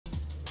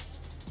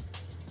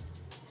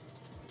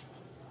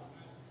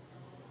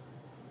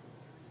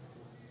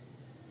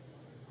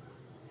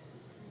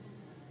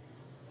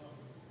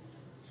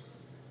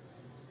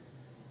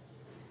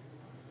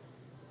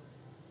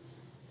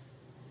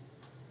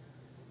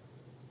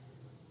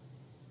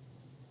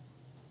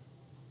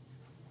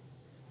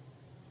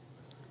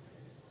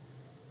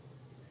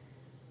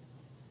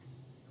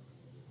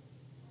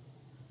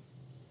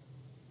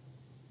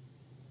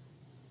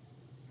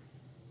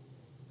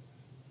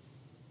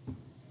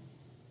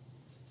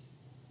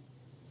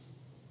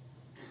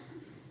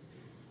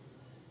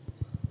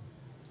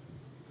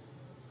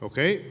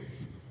Okay,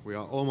 we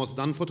are almost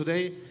done for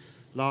today.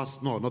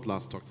 Not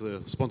last talk,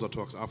 the sponsor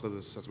talks after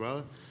this as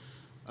well.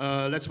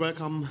 Let's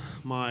welcome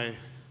my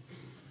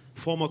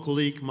former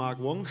colleague, Mark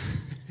Wong,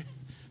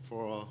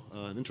 for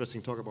an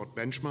interesting talk about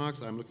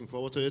benchmarks. I'm looking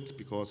forward to it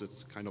because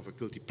it's kind of a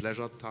guilty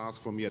pleasure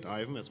task for me at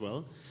Ivan as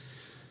well.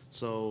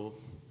 So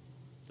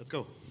let's go.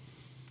 All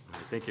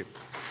right, thank you.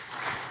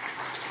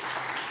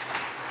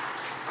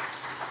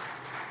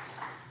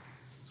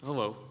 So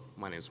hello,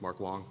 my name is Mark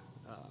Wong.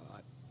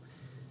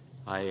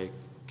 I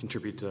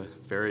contribute to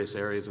various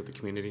areas of the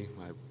community.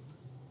 I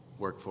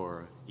work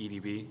for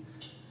EDB,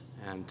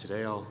 and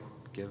today I'll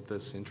give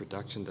this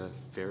introduction to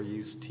fair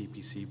use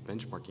TPC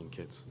benchmarking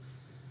kits.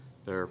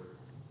 There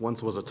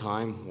once was a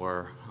time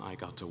where I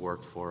got to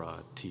work for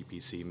a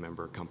TPC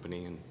member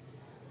company and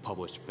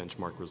publish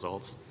benchmark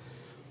results.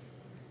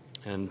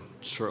 And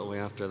shortly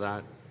after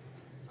that,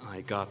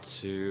 I got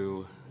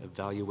to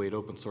evaluate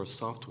open source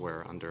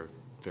software under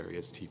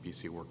various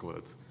TPC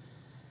workloads.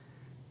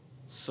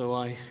 So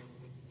my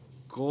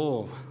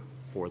goal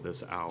for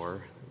this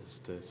hour is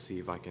to see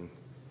if I can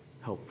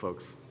help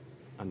folks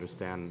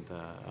understand,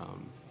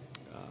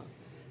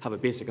 have a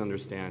basic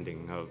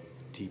understanding of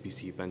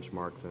TPC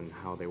benchmarks and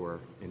how they were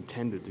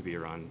intended to be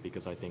run,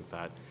 because I think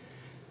that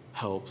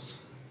helps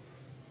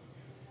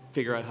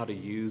figure out how to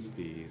use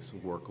these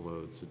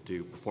workloads to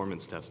do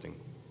performance testing.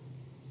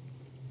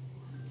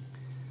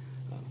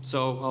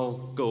 So I'll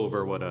go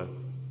over what a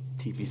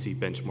TPC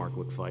benchmark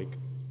looks like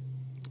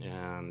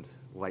and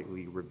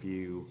lightly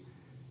review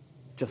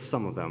just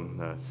some of them,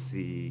 the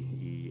C,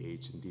 E,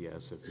 H, and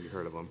DS, if you've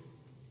heard of them.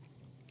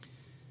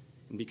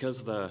 And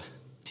because the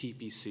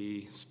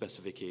TPC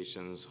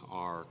specifications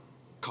are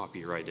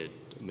copyrighted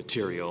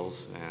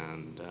materials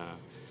and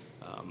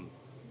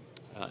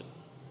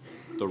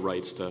the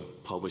rights to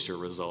publish your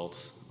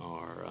results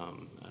are,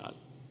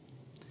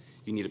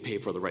 you need to pay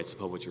for the rights to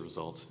publish your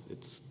results.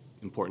 It's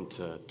important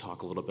to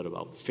talk a little bit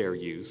about fair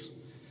use.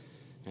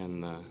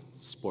 And the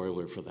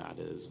spoiler for that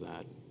is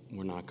that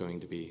we're not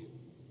going to be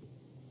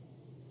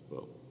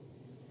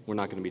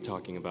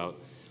talking about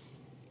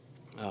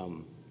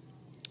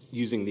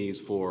using these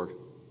for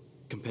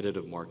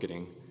competitive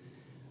marketing,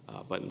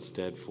 but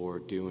instead for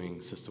doing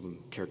system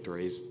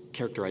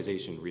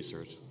characterization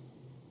research.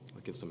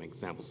 I'll give some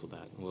examples of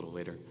that a little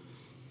later.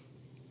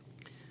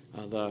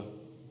 The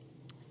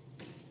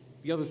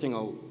other thing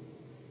I'll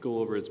go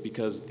over is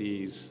because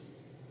the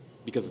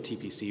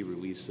TPC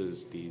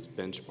releases these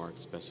benchmark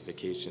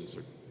specifications,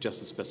 or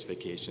just the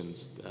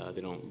specifications,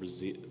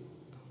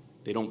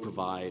 they don't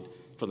provide,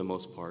 for the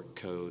most part,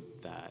 code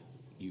that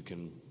you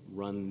can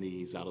run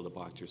these out of the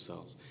box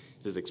yourselves.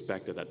 It is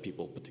expected that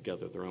people put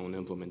together their own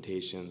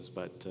implementations,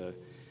 but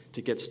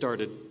to get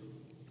started,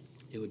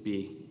 it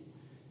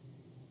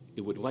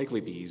would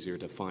likely be easier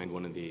to find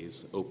one of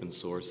these open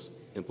source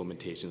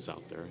implementations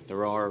out there.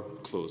 There are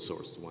closed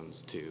source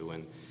ones too,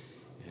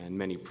 and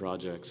many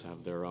projects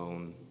have their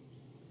own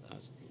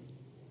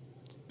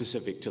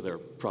specific to their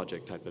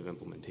project type of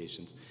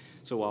implementations.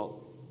 So I'll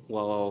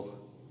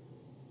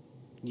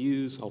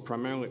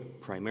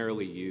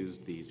primarily use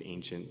these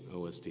ancient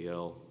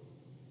OSDL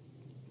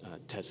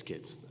test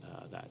kits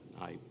that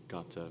I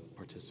got to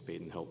participate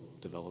and help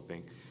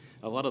developing.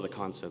 A lot of the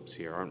concepts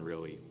here aren't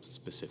really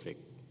specific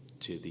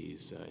to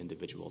these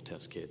individual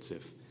test kits.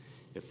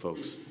 If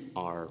folks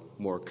are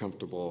more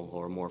comfortable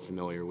or more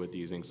familiar with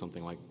using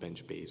something like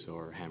Benchbase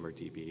or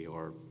HammerDB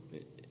or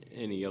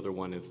any other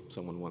one, if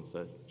someone wants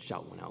to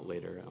shout one out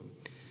later,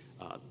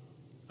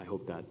 I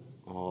hope that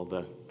all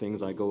the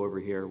things I go over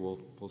here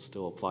will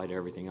still apply to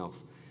everything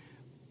else.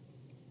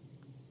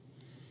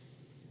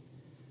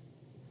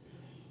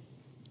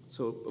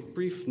 So a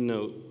brief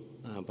note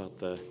about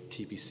the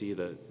TPC,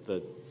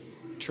 the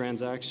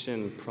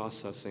Transaction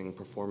Processing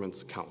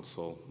Performance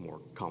Council,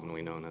 more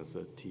commonly known as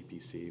the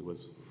TPC,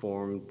 was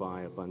formed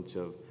by a bunch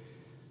of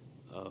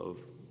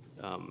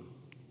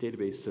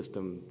database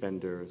system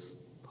vendors,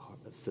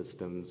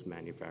 systems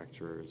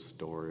manufacturers,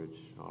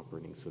 storage,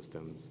 operating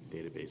systems,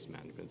 database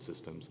management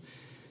systems.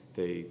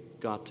 They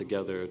got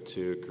together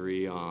to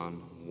agree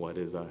on what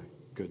is a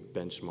good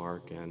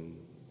benchmark and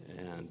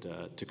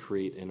to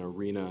create an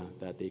arena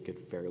that they could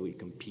fairly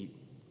compete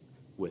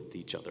with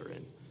each other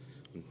in.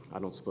 I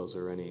don't suppose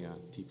there are any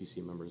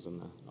TPC members in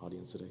the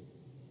audience today.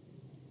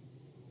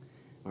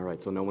 All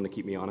right, so no one to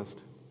keep me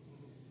honest.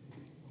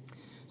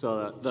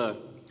 So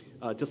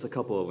just a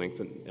couple of links,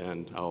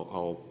 and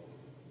I'll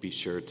be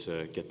sure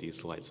to get these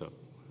slides up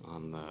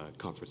on the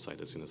conference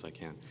site as soon as I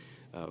can.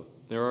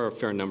 There are a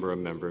fair number of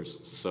members,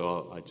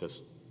 so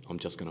I'm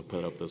just going to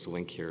put up this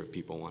link here if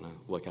people want to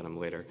look at them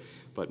later.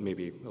 But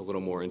maybe a little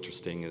more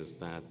interesting is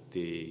that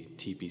the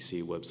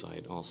TPC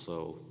website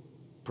also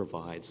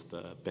provides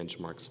the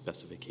benchmark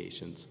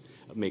specifications,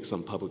 makes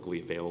them publicly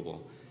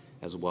available,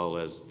 as well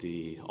as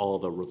all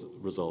the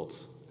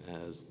results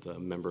as the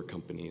member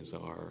companies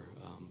are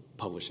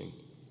publishing,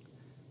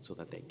 so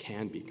that they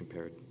can be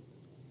compared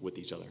with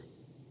each other.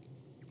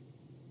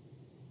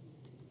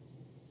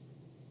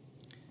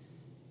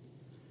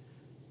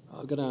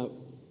 I'm gonna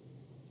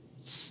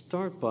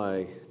start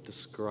by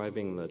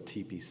describing the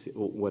TPC,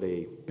 what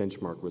a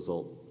benchmark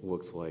result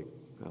looks like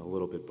a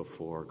little bit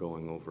before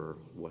going over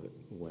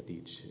what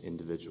each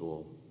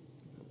individual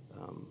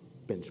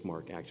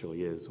benchmark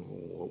actually is,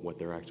 what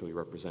they're actually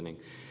representing.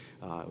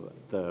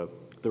 The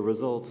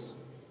results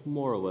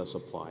more or less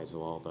apply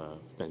to all the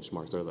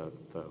benchmarks, or the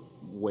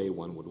way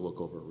one would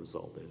look over a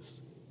result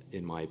is,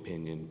 in my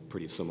opinion,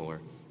 pretty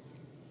similar.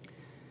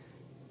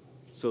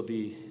 So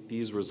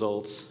these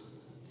results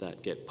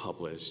that get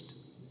published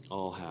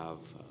all have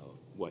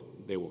what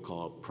they will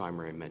call a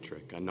primary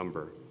metric, a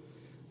number.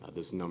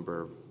 This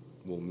number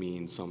will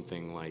mean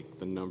something like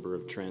the number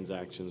of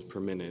transactions per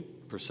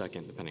minute, per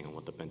second, depending on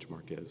what the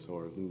benchmark is,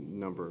 or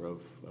number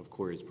of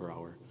queries per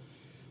hour.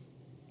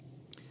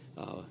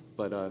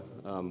 But a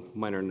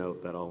minor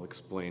note that I'll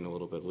explain a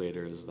little bit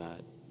later is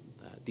that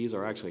these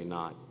are actually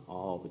not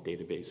all the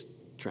database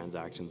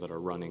transactions that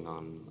are running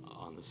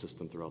on the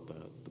system throughout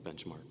the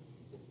benchmark.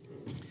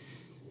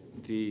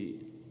 The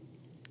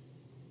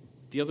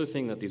other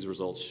thing that these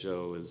results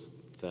show is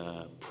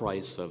the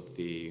price of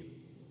the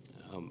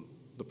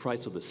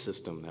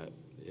system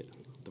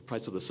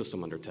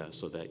under test,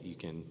 so that you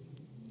can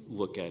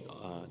look at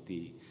a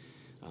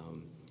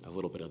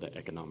little bit of the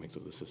economics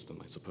of the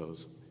system, I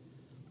suppose.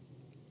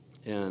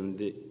 And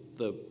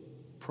the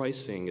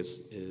pricing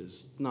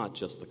is not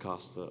just the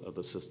cost of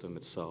the system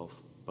itself,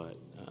 but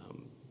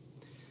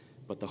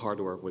the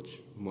hardware,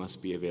 which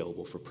must be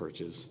available for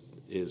purchase,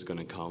 is going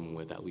to come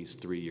with at least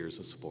 3 years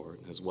of support,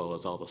 as well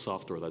as all the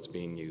software that's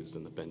being used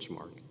in the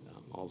benchmark.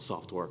 All the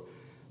software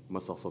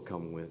must also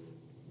come with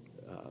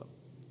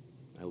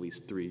at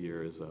least 3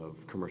 years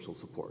of commercial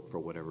support for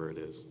whatever it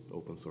is,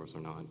 open source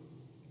or not.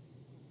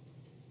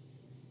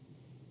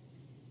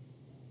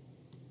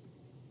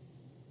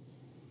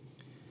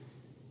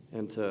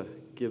 And to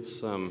give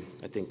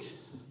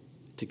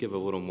to give a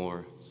little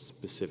more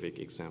specific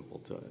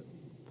example that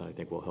I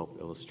think will help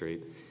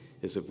illustrate,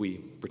 is if we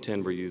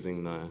pretend we're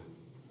using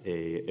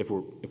if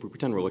we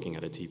pretend we're looking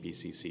at a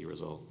TPCC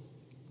result.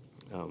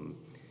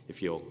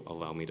 If you'll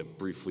allow me to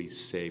briefly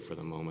say for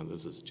the moment,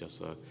 this is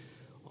just a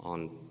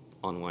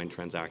online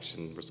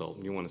transaction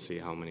result. You want to see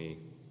how many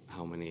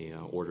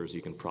orders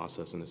you can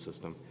process in the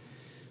system.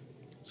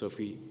 So if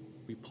we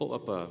pull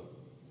up a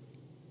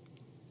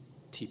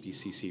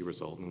TPCC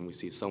result and we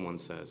see someone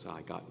says,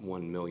 I got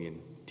 1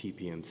 million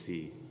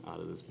TPMC out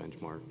of this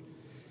benchmark,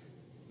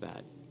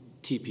 that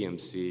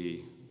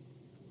TPMC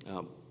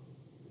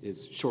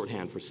is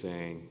shorthand for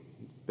saying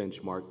this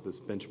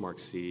benchmark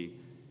C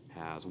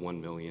has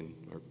 1 million,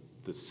 or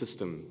the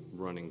system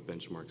running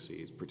benchmark C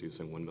is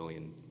producing 1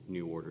 million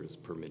new orders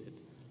per minute,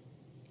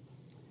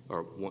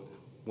 or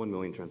 1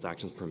 million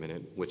transactions per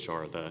minute, which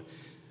are the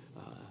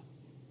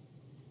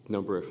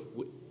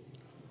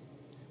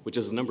which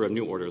is the number of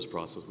new orders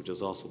processed, which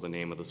is also the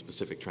name of the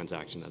specific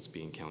transaction that's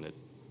being counted.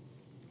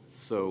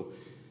 So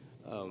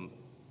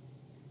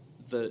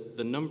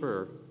the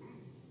number,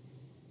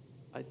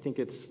 I think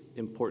it's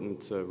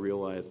important to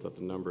realize that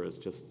the number is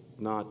just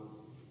not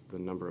the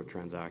number of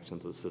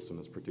transactions the system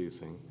is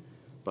producing,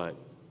 but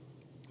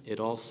it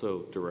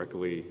also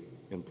directly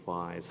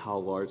implies how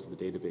large the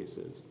database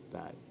is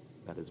that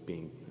is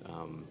being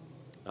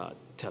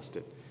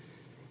tested.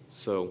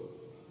 So,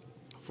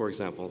 for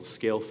example,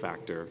 scale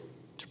factor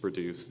to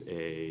produce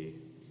a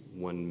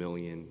 1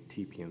 million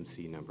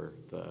TPMC number,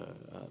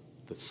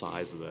 the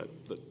size of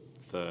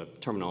the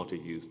terminology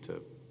used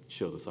to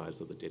show the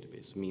size of the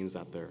database means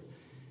that there are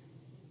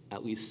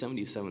at least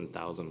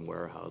 77,000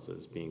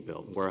 warehouses being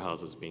built,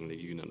 warehouses being the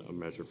unit of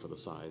measure for the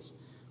size,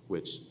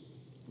 which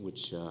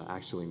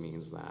actually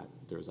means that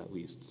there's at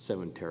least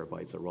 7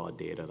 terabytes of raw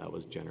data that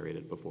was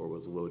generated before it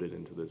was loaded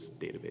into this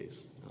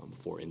database,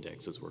 before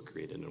indexes were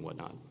created and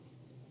whatnot.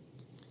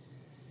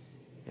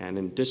 And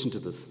in addition to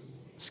this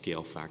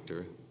scale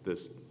factor,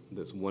 this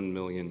 1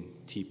 million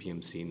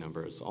TPMC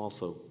number is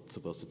also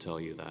supposed to tell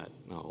you that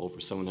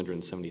over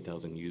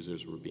 770,000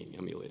 users were being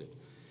emulated.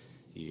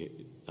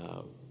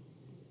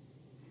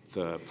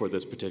 For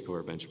this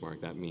particular benchmark,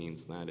 that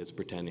means that it's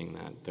pretending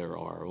that there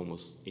are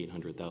almost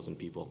 800,000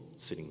 people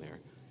sitting there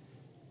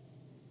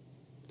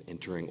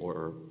entering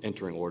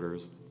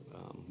orders,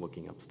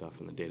 looking up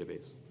stuff in the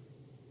database.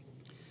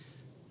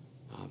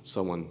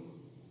 Someone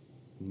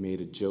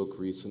made a joke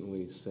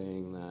recently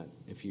saying that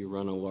if you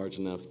run a large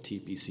enough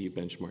TPC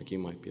benchmark, you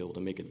might be able to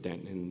make a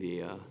dent in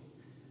the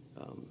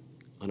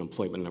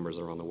unemployment numbers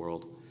around the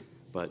world.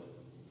 But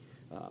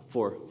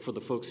for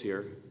the folks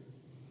here,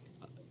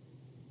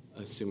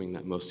 assuming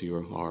that most of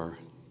you are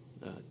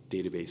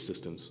database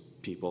systems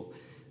people,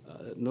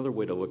 another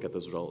way to look at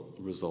this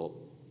result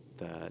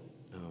that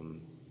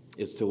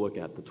is to look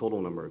at the total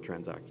number of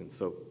transactions.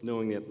 So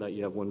knowing that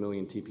you have 1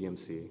 million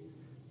TPMC,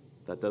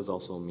 that does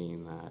also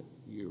mean that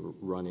you're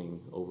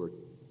running over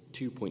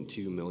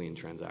 2.2 million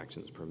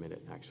transactions per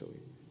minute,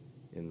 actually,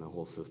 in the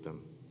whole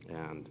system.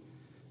 And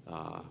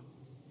I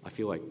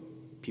feel like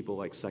people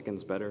like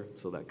seconds better,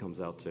 so that comes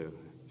out to,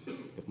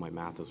 if my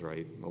math is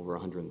right, over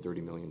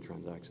 130 million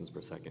transactions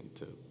per second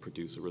to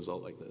produce a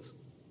result like this.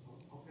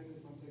 How can a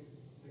transaction per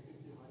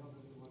second be higher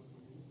than the 1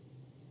 per minute?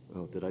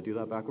 Oh, did I do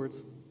that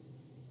backwards?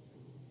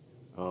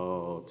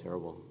 Oh,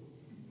 terrible.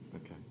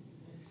 Okay.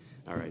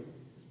 All right.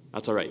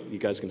 That's all right. You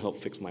guys can help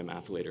fix my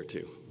math later,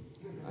 too.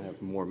 I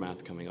have more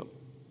math coming up.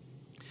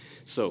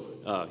 So,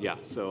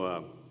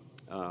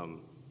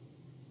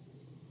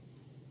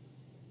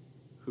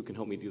 who can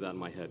help me do that in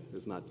my head?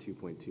 It's not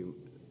 2.2.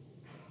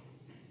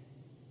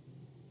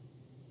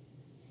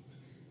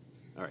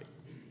 All right.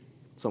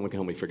 Someone can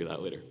help me figure that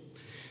out later.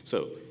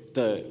 So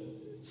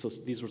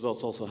these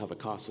results also have a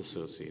cost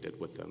associated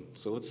with them.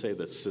 So let's say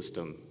this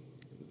system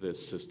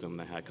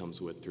that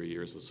comes with 3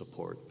 years of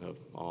support of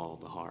all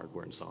the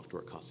hardware and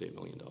software costs $8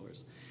 million.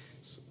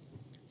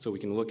 So we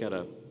can look at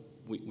a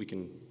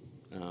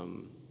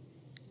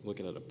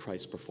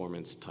price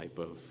performance type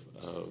of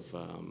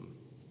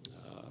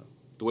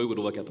the way we would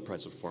look at the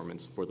price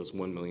performance for this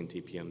 1 million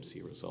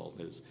TPMC result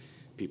is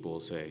people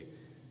will say,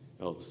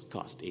 oh, this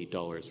cost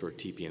 $8 for a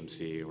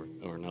TPMC,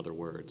 or in other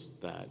words,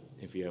 that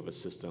if you have a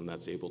system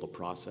that's able to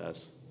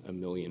process 1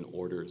 million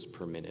orders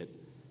per minute,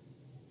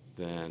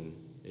 then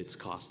it's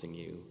costing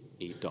you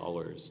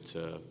 $8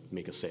 to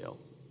make a sale,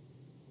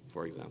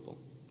 for example.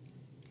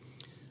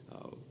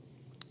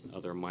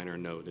 Other minor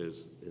note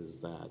is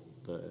that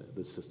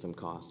the system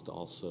cost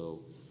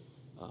also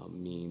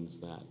means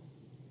that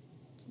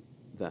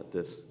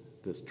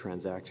this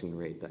transaction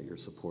rate that you're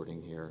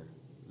supporting here,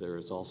 there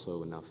is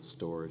also enough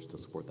storage to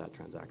support that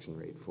transaction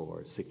rate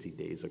for 60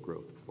 days of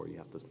growth before you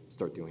have to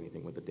start doing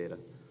anything with the data,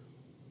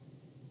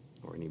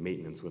 or any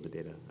maintenance with the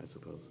data, I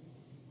suppose.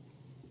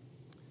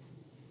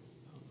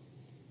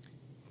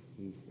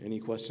 Any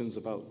questions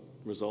about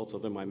results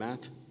other than my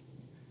math?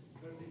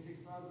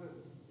 36,000.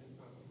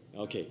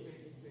 Okay.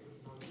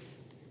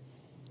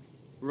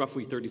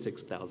 Roughly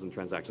 36,000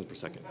 transactions per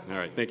second. All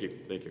right, thank you,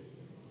 thank you.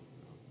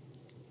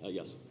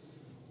 Yes?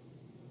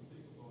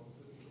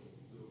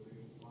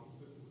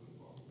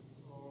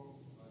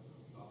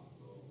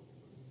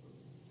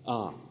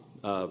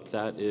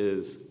 That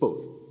is both.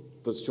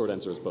 The short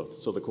answer is both.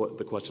 So the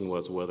question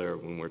was whether,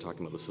 when we're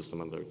talking about the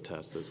system under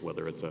test, is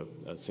whether it's a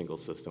single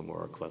system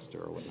or a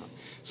cluster or whatnot.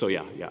 So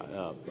yeah,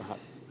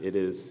 it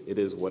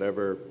is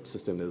whatever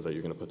system it is that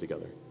you're going to put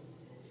together.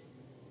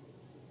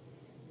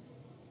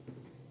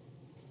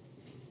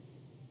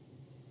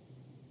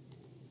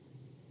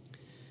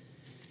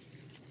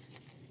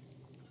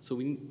 So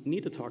we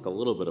need to talk a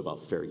little bit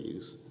about fair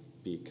use,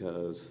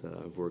 because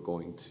we're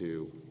going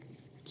to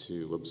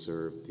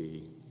observe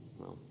the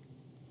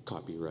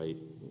copyright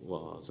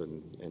laws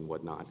and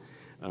whatnot.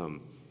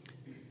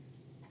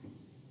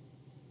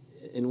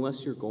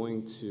 Unless you're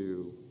going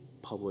to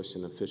publish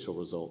an official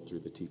result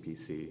through the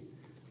TPC,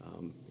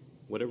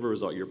 whatever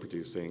result you're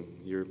producing,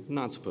 you're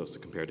not supposed to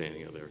compare to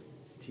any other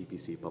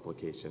TPC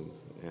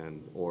publications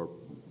or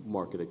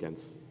market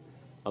against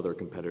other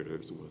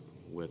competitors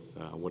with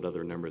what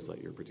other numbers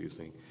that you're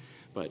producing.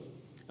 But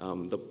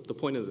the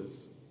point of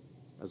this,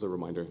 as a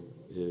reminder,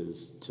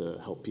 is to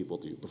help people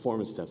do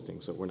performance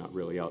testing. So we're not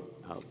really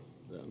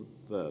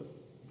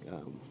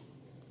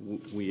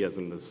we as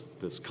in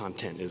this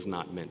content is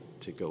not meant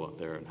to go out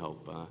there and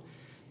help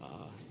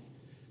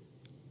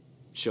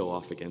show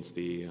off against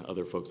the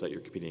other folks that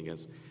you're competing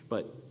against.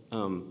 But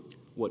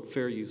what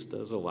fair use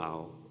does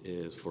allow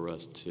is for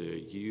us to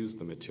use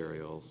the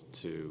materials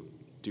to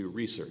do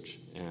research.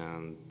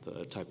 And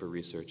the type of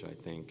research I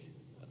think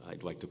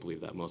I'd like to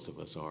believe that most of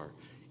us are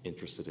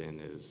interested in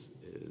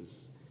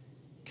is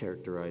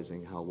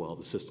characterizing how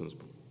well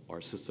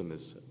our system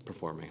is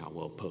performing, how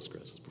well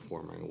Postgres is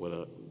performing,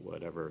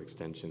 whatever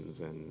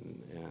extensions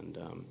and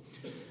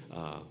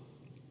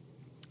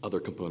other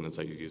components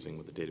that you're using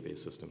with the database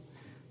system.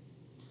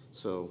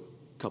 So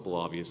a couple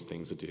obvious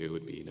things to do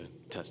would be to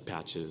test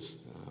patches,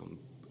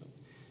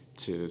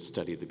 to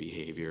study the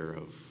behavior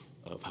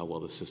of how well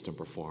the system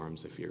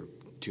performs if you're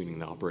tuning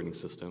the operating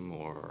system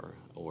or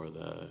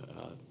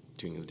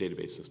tuning the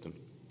database system.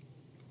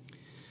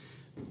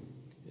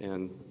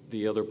 And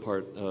the other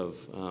part of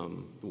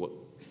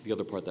the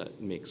other part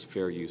that makes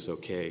fair use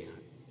okay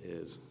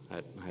is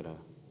I had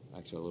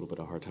actually a little bit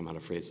of a hard time how to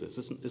phrase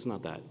this. It's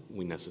not that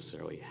we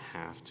necessarily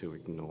have to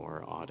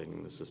ignore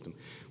auditing the system.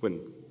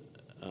 When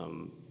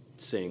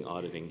saying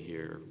auditing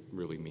here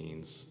really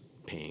means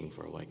paying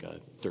for like a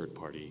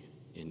third-party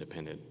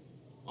independent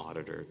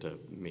auditor to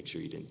make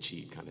sure you didn't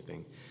cheat, kind of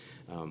thing.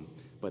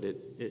 But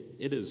it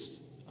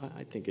is,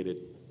 I think it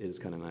is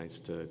kind of nice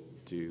to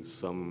do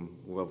some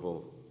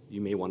level. You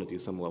may want to do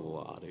some level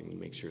of auditing to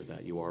make sure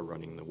that you are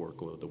running the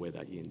workload the way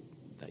that you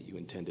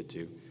intended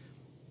to.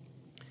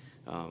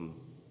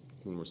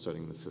 When we're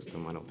studying the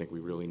system, I don't think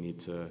we really need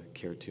to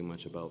care too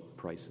much about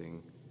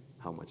pricing,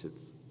 how much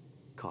it's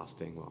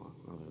costing, well,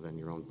 other than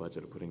your own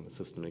budget of putting the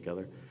system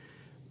together.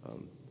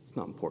 It's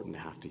not important to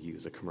have to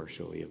use a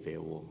commercially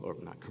available, or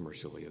not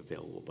commercially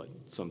available, but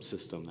some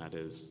system that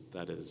is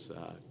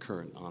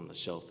current on the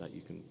shelf that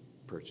you can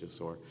purchase,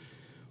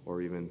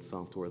 or even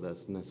software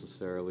that's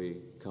necessarily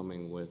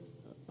coming with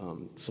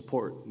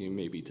support. You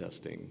may be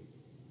testing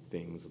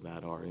things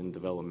that are in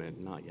development,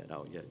 not yet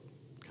out yet,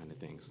 kind of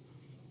things.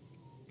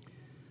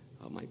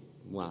 My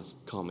last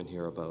comment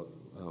here about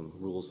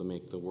rules that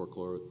make the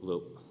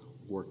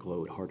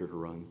workload harder to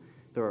run.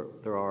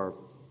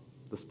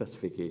 The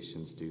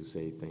specifications do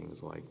say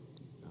things like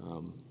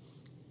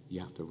you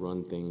have to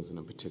run things in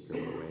a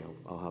particular way.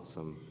 I'll have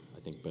some, I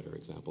think, better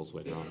examples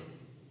later on.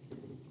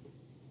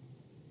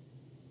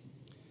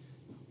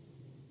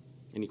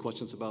 Any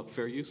questions about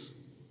fair use?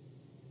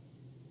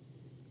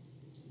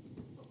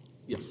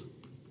 Yes.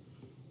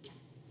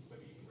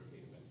 Maybe you can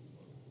repeat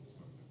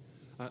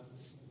that.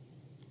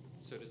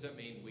 So does that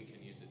mean we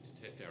can use it to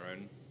test our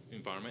own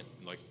environment,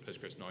 like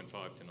Postgres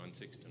 9.5 to 9.6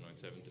 to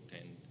 9.7 to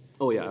 10?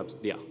 Oh yeah,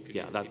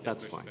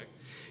 that's fine. Back?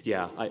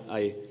 Yeah,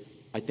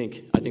 I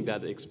think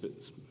that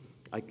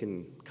I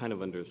can kind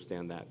of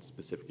understand that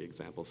specific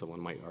example. Someone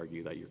might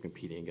argue that you're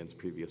competing against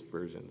previous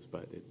versions,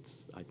 but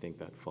I think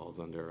that falls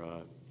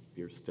under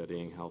you're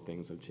studying how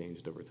things have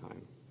changed over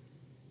time.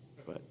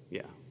 But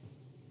yeah.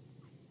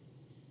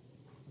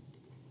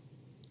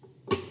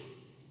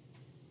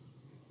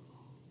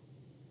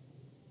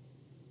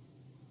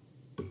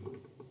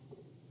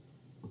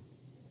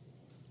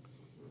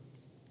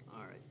 All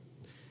right.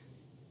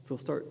 So I'll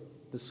start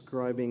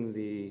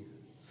describing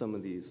some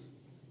of these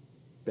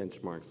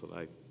benchmarks that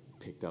I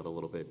picked out a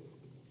little bit.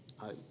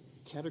 I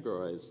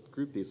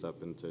grouped these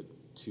up into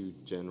two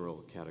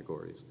general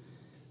categories.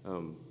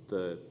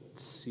 The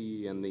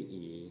C and the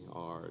E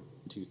are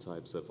two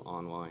types of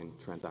online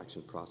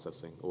transaction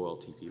processing,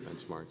 OLTP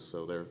benchmarks.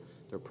 So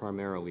they're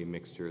primarily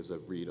mixtures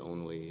of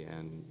read-only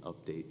and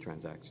update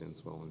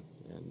transactions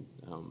and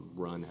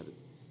run at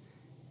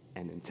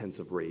an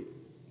intensive rate.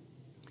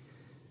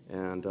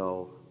 And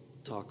I'll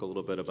talk a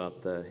little bit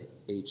about the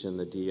H and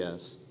the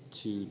DS,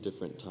 two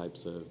different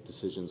types of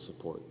decision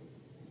support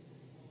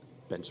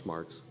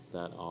benchmarks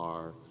that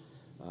are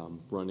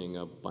running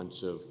a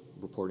bunch of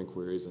reporting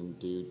queries and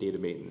do data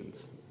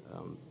maintenance,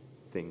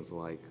 things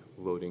like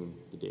loading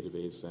the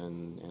database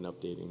and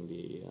updating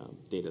the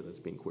data that's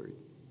being queried.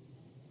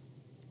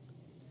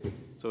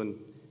 So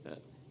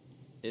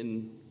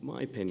in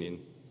my opinion,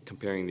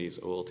 comparing these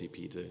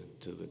OLTP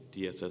to the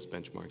DSS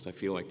benchmarks, I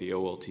feel like the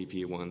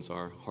OLTP ones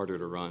are harder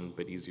to run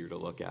but easier to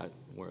look at,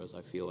 whereas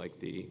I feel like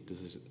the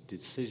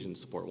decision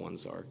support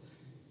ones are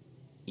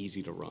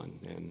easy to run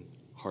and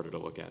harder to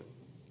look at.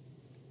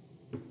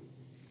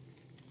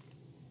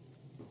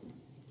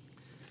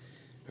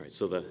 All right,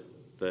 so the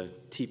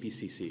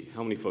TPCC,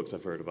 how many folks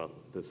have heard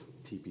about this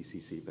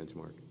TPCC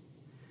benchmark?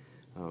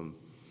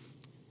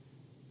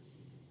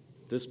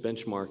 This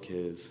benchmark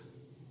is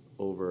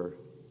over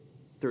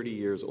 30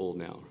 years old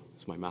now.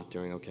 Is my math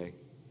doing okay?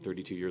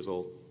 32 years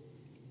old.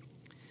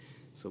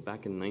 So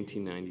back in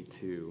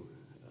 1992,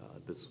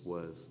 this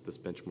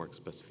benchmark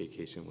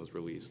specification was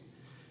released.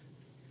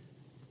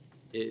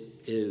 It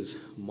is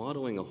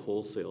modeling a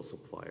wholesale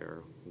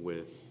supplier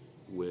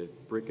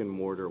with brick and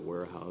mortar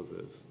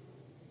warehouses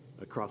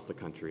across the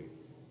country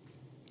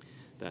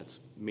that's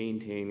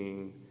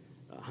maintaining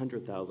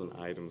 100,000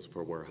 items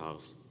per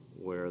warehouse,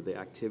 where the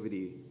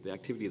activity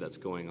that's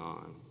going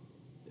on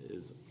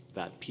is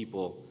that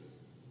people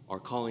are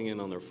calling in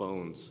on their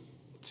phones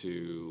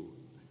to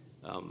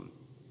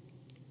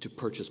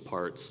purchase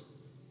parts,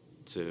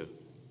 to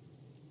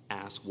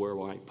ask where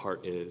my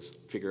part is,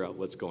 figure out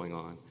what's going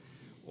on,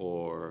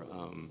 or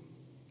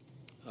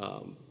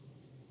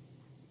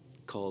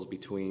calls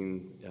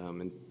between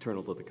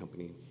internal to the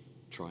company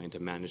trying to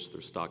manage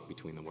their stock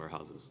between the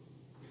warehouses.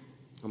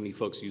 How many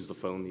folks use the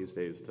phone these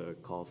days to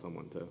call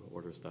someone to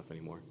order stuff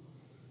anymore?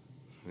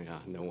 Yeah,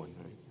 no one,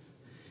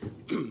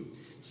 right?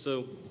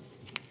 So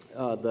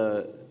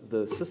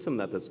the system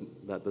that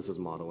this is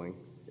modeling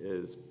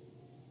is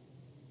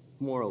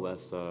more or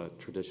less a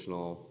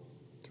traditional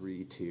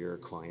 3-tier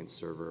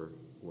client-server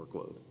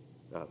workload,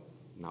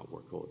 not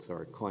workload,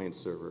 sorry,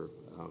 client-server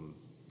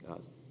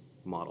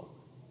model.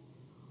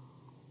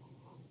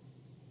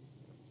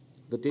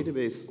 The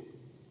database,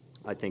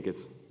 I think,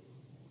 is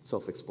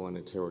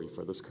self-explanatory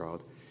for this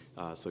crowd.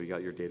 So you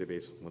got your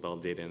database with all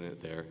the data in it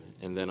there.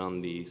 And then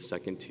on the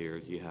second tier,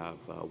 you have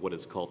what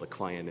is called a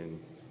client in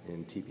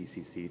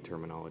TPCC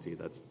terminology.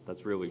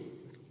 That's really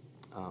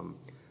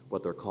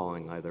what they're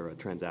calling either a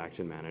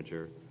transaction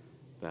manager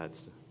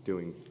that's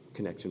doing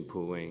connection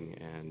pooling,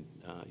 and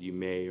you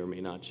may or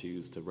may not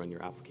choose to run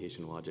your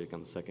application logic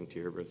on the second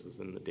tier versus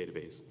in the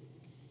database.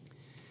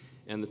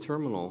 And the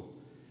terminal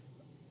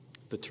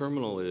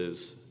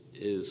is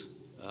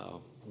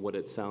what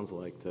it sounds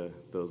like to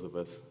those of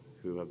us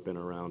who have been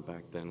around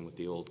back then with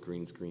the old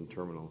green screen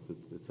terminals.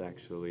 It's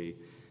actually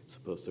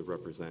supposed to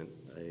represent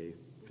a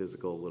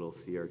physical little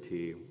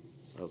CRT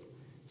of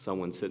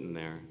someone sitting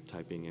there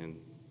typing in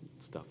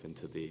stuff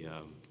into the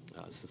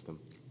system.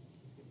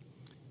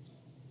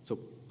 So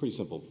pretty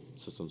simple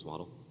systems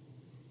model.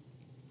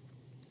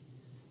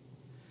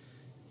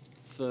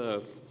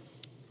 The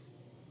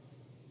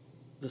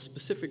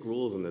specific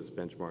rules in this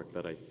benchmark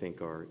that I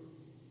think are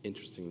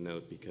interesting to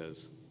note,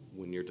 because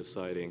when you're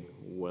deciding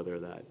whether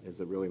does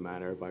it really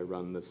matter if I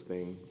run this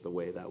thing the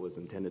way that was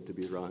intended to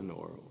be run,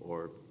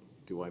 or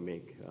do I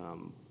make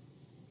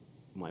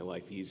my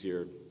life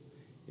easier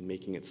in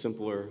making it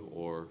simpler,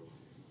 or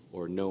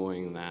or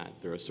knowing that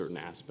there are certain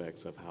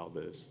aspects of how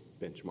this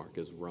benchmark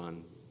is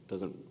run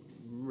doesn't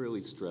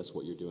really stress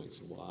what you're doing.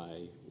 So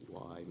why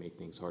make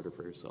things harder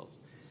for yourself?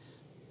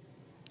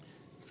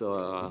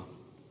 So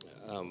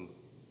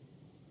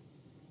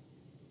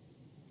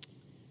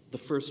the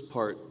first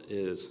part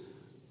is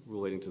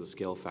relating to the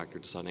scale factor,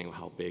 deciding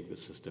how big the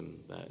system,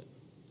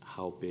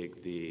 how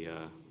big the,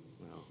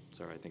 well,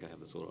 sorry, I think I have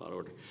this a little out of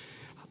order.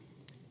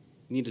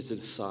 Needed to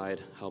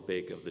decide how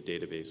big of the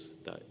database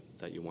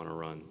that you want to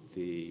run.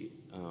 The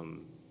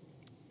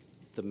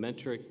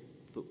metric,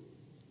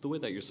 the way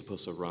that you're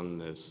supposed to run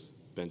this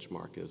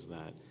benchmark is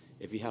that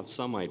if you have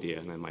some idea,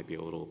 and it might be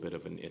a little bit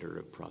of an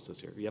iterative process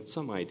here, if you have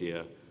some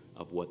idea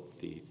of what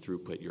the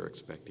throughput you're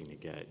expecting to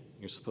get,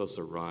 you're supposed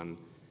to run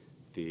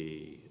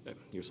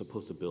you're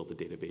supposed to build the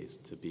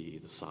database to be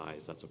the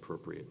size that's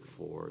appropriate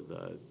for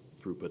the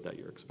throughput that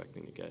you're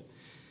expecting to get.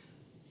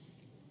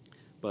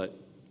 But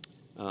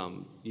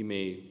you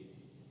may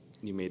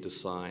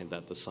decide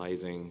that the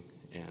sizing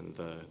and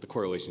the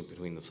correlation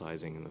between the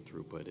sizing and the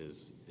throughput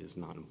is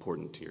not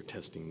important to your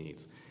testing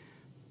needs.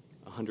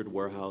 100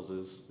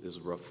 warehouses is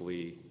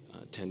roughly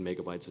 10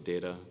 megabytes of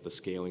data. The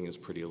scaling is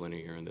pretty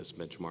linear in this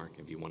benchmark.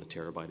 If you want a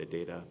terabyte of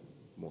data,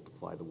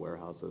 multiply the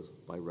warehouses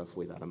by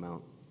roughly that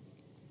amount,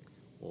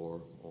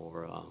 or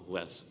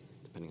less,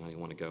 depending on how you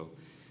want to go.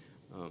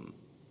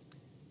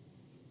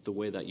 The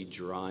way that you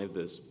drive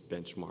this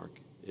benchmark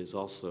is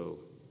also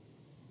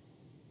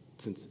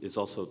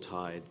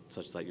tied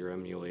such that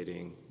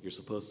you're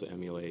supposed to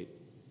emulate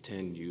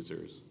 10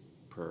 users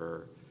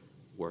per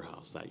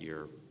warehouse that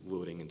you're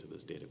loading into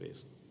this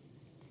database.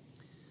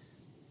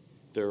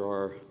 There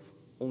are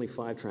only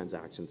 5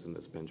 transactions in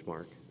this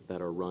benchmark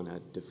that are run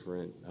at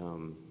different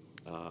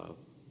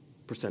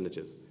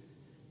percentages,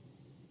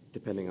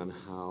 depending on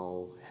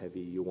how heavy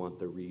you want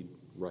the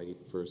read-write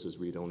versus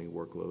read-only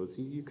workloads.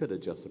 You could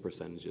adjust the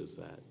percentages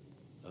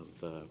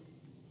of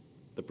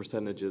the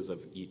percentages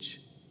of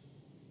each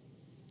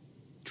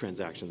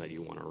transaction that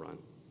you want to run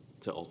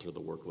to alter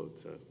the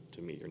workload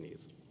to meet your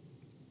needs.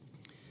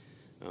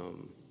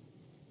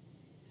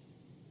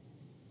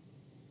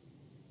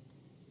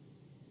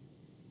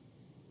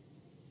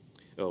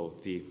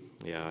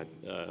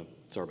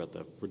 Sorry about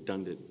the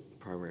redundant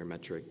primary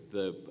metric.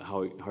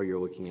 How you're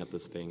looking at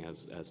this thing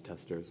as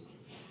testers.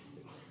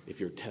 If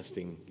you're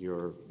testing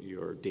your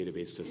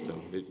database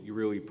system, you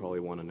really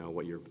probably want to know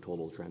what your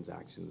total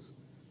transactions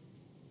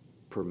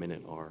per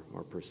minute are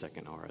or per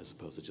second are, as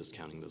opposed to just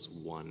counting this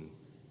one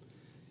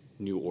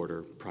new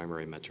order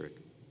primary metric.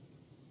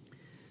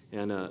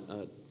 And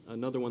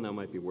another one that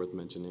might be worth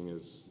mentioning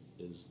is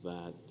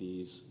that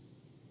these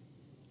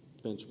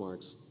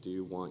benchmarks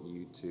do want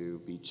you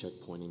to be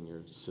checkpointing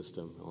your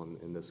system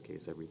in this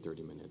case, every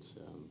 30 minutes.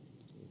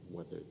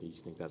 Whether you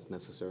think that's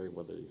necessary,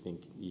 whether you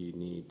think you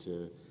need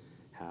to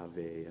have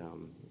a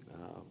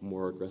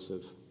more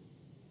aggressive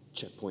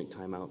checkpoint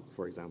timeout,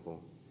 for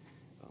example,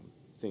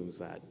 things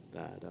that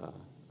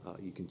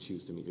you can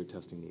choose to meet your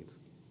testing needs.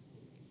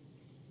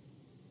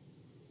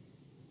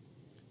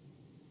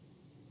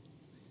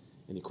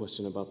 Any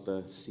question about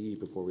the C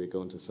before we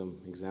go into some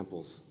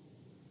examples?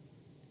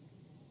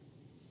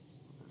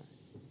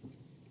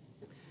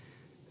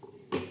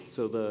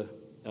 So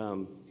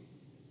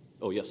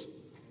oh yes.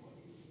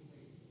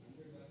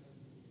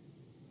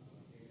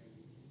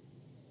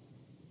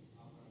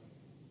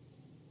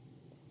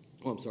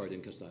 Oh, I'm sorry, I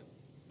didn't catch that.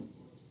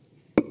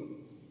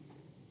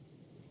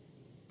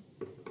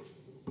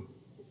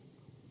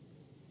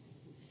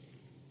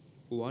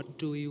 What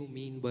do you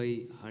mean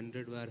by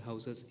 100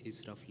 warehouses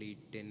is roughly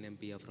 10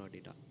 MB of raw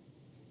data?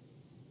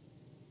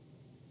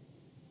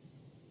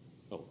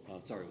 Oh,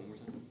 sorry, one more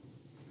time.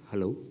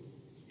 Hello?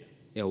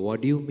 Yeah,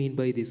 what do you mean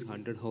by this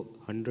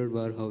 100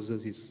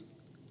 warehouses is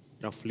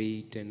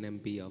roughly 10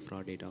 MB of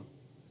raw data?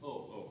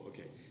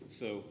 Okay.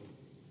 So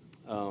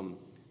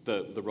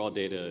the raw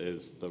data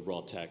is the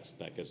raw text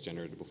that gets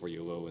generated before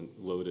you load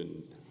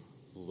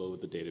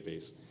the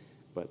database.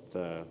 But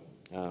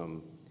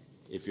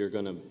if you're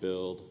going to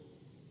build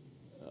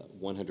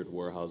 100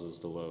 warehouses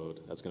to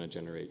load, that's going to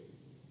generate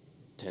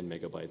 10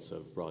 megabytes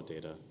of raw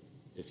data.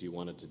 If you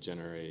wanted to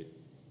generate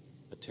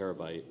a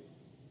terabyte,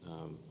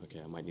 okay,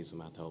 I might need some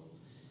math help.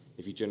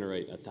 If you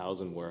generate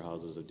 1,000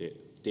 warehouses of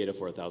data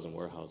for 1,000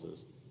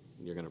 warehouses,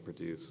 you're going to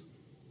produce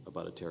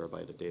about a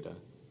terabyte of data.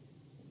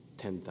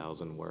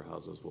 10,000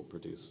 warehouses will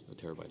produce a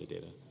terabyte of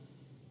data.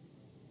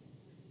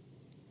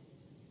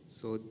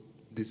 So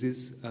this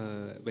is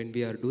when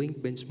we are doing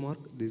benchmark.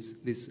 This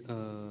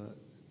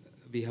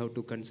we have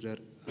to consider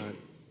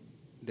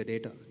the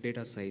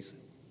data size.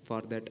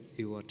 For that,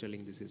 you are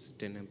telling this is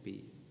 10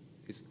 MB.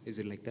 Is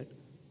it like that?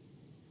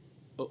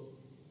 Oh,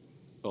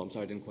 I'm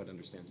sorry, I didn't quite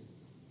understand.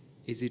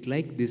 Is it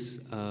like this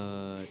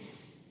 10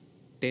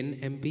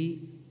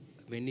 MB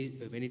when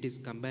it is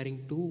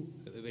comparing to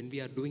when we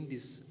are doing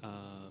this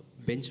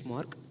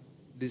benchmark,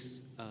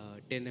 this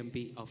 10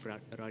 MB of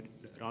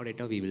raw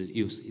data we will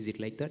use? Is it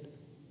like that?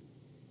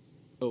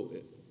 Oh,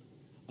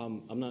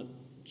 I'm not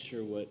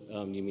sure what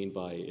you mean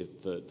by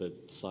the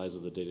size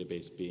of the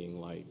database being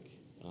like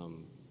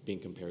being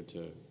compared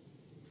to?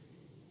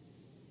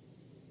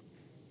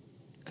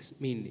 I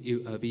mean,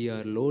 we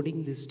are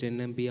loading this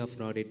 10 MB of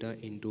raw data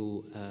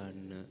into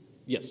an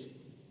Yes.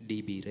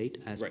 DB, right,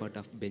 as Right. part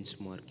of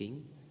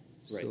benchmarking.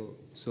 Right.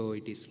 So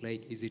it is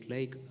like, is it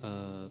like,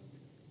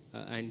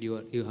 and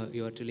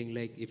you are telling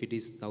like if it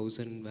is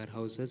 1,000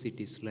 warehouses, it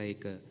is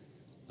like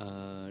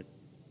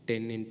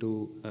 10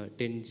 into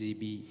 10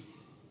 GB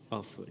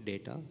of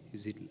data.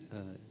 Is it?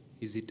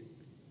 Is it?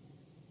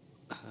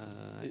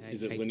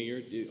 Is it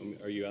linear?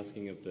 Are you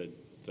asking if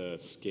the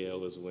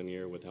scale is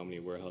linear with how many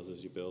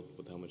warehouses you build,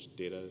 with how much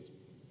data is?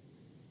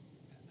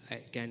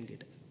 I can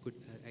get.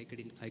 I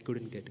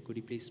couldn't get. Could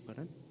you please,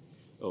 pardon?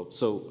 Oh,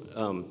 so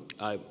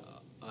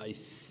I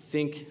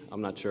think,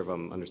 I'm not sure if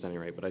I'm understanding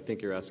right, but I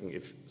think you're asking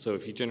if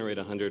you generate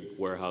 100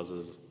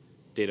 warehouses,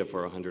 data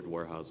for 100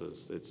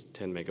 warehouses, it's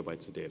 10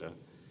 megabytes of data.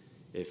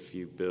 If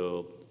you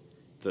build,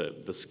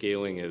 the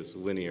scaling is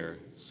linear,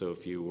 so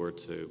if you were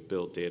to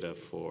build data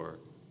for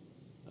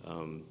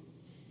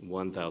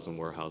 1,000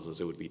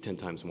 warehouses, it would be 10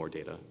 times more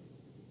data.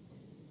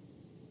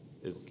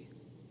 Is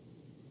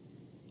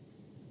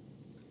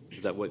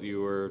that what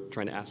you were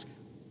trying to ask?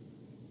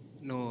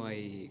 No,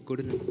 I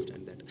couldn't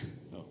understand that.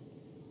 Oh.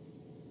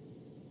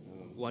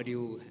 What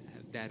you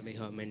have there may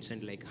have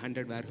mentioned like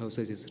 100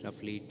 warehouses is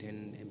roughly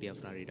 10 MB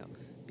of raw data.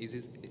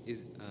 Is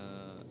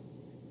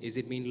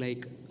it mean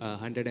like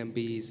 100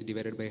 MB is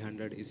divided by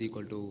 100 is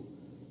equal to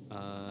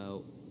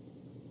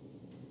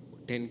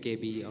 10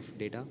 KB of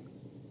data?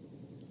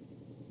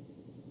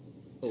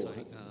 Oh,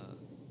 Sorry,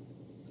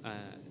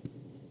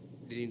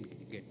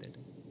 didn't get that.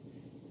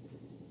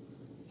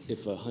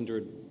 If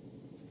 100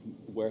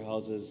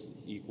 warehouses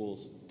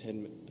equals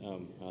 10, I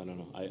don't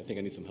know. I think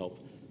I need some help.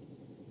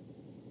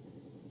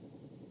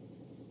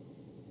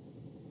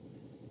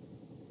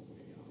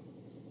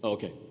 Oh,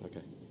 okay.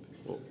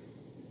 We'll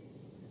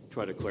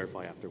try to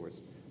clarify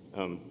afterwards.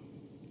 All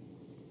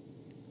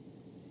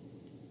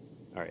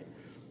right.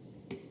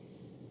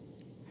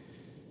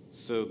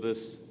 So the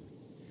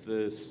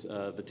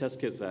test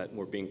kits that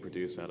were being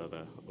produced out of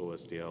the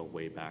OSDL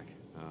way back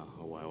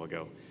a while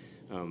ago,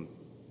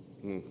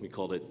 we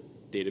called it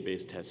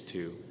Database Test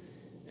 2.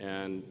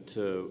 And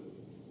to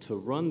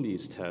run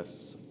these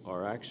tests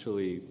are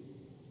actually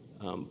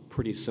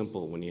pretty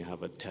simple when you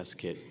have a test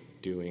kit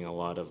doing a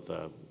lot of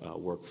the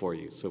work for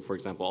you. So for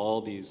example,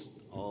 all these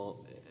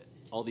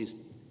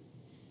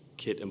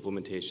kit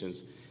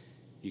implementations,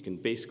 you can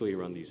basically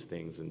run these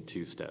things in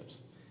 2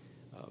 steps.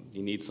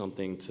 You need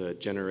something to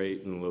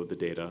generate and load the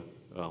data.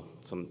 Well,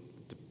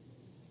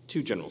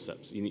 2 general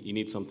steps. You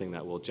need something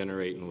that will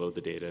generate and load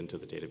the data into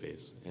the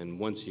database. And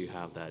once you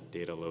have that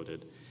data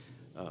loaded,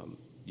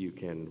 you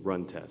can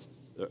run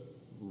tests. You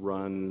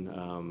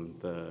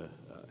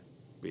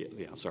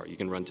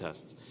can run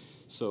tests.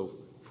 So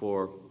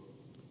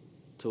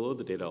to load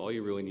the data, all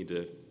you really need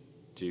to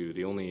do,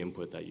 the only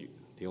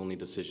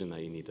decision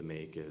that you need to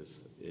make is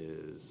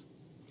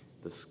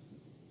the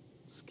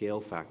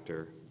scale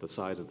factor, the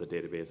size of the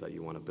database that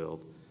you want to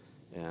build.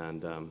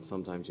 And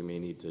sometimes you may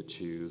need to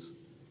choose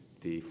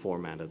the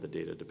format of the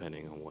data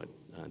depending on what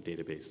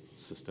database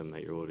system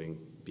that you're loading,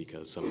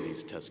 because some of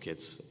these test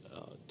kits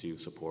do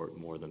support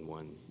more than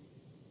one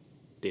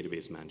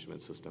database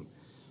management system.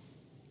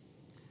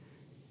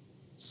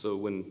 So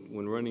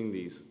when running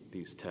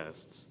these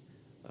tests,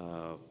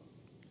 a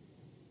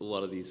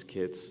lot of these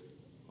kits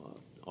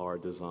are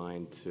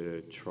designed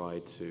to try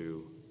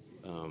to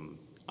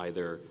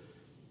either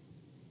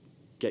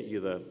get you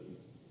the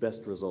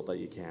best result that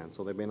you can.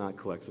 So they may not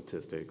collect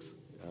statistics.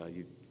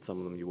 Some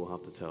of them you will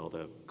have to tell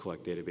to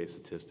collect database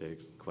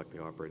statistics, collect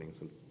the operating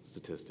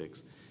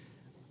statistics.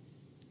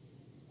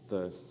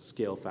 The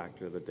scale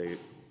factor of the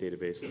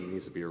database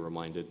needs to be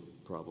reminded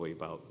probably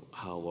about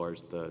how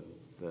large the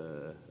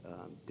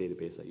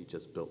database that you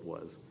just built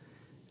was,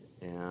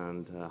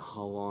 and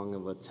how long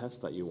of a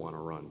test that you want to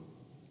run.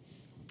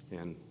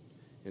 And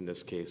in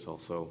this case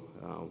also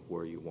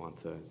where you want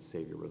to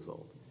save your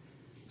result.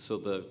 So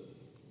the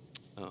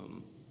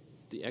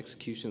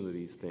execution of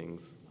these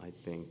things, I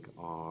think,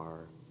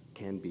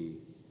 can be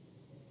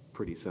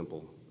pretty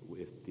simple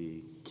if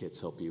the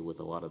kits help you with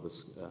a lot of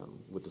this,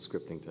 with the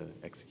scripting to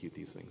execute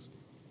these things.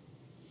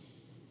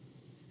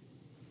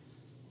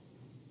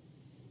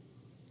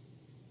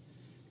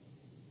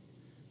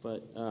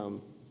 But,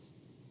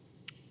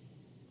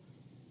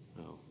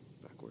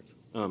 backwards.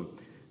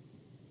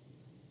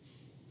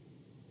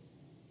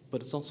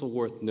 But it's also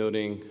worth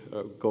noting,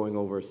 going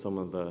over some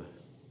of the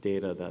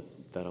data that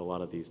a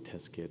lot of these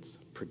test kits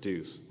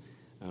produce.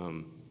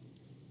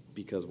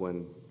 Because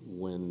when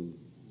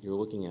you're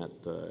looking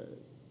at the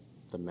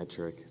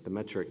metric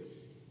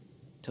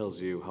tells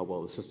you how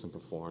well the system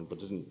performed,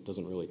 but it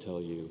doesn't really tell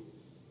you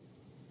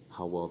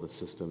how well the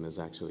system is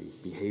actually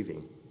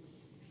behaving.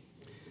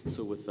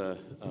 So with the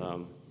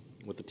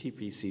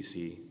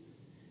TPCC,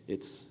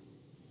 it's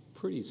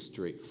pretty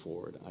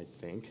straightforward, I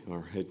think,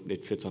 or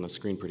it fits on a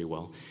screen pretty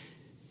well.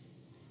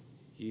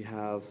 You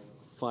have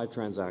 5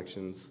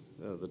 transactions,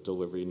 the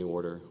delivery, new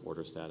order,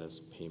 order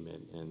status,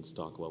 payment, and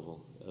stock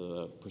level.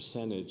 The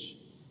percentage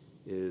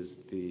is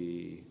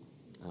the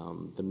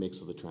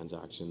mix of the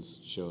transactions,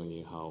 showing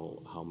you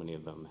how many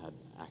of them had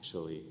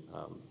actually,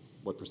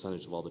 what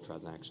percentage of all the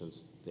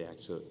transactions they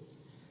actually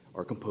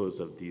are composed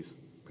of these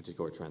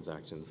particular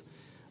transactions.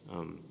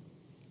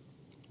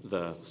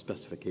 The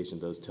specification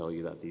does tell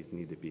you that these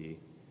need to be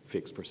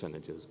fixed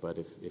percentages, but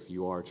if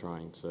you are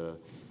trying to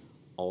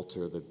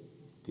alter the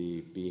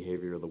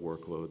behavior of the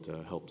workload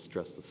to help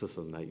stress the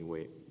system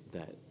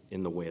that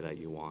in the way that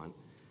you want,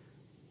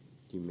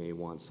 you may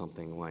want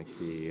something like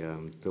the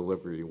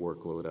delivery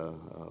workload, a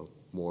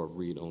more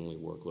read-only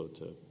workload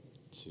to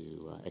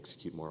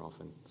execute more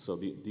often. So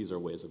these are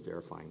ways of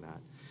verifying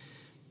that.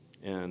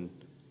 And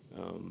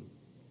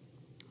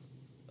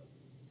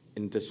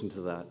in addition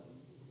to that,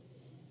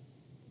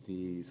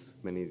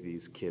 many of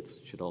these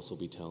kits should also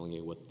be telling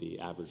you what the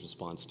average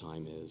response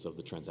time is of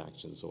the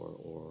transactions,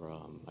 or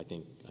I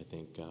think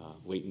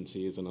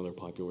latency is another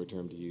popular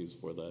term to use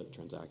for the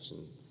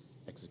transaction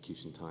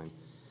execution time.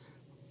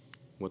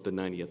 What the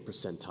 90th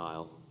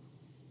percentile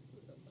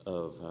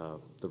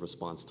of the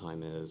response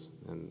time is,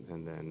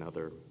 and then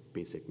other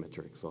basic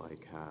metrics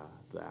like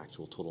the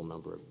actual total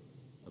number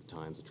of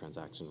times the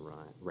transaction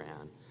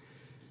ran.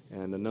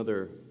 And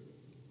another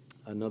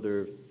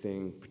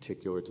thing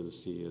particular to the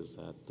C is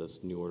that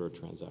this new order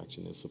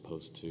transaction is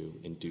supposed to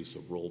induce a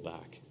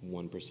rollback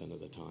 1% of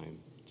the time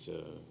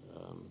to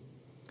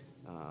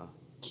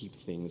keep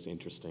things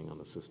interesting on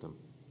the system.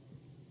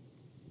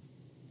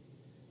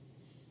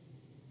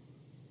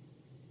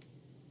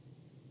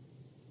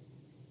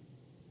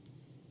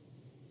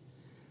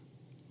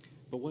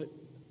 But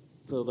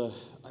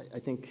I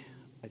think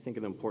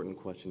an important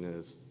question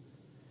is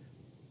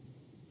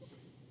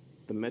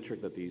the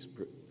metric that these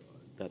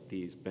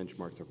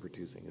benchmarks are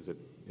producing. Is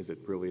it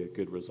really a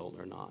good result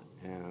or not?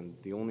 And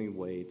the only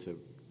way to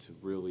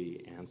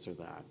really answer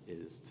that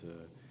is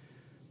to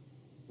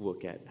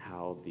look at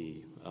how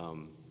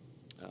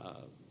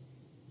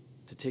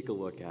to take a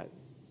look at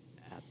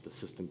the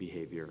system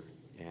behavior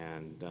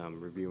and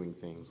reviewing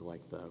things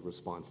like the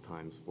response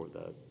times for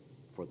the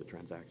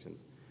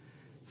transactions.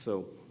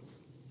 So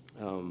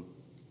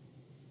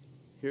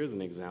here's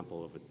an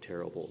example of a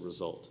terrible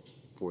result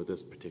for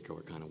this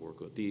particular kind of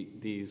workload.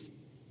 These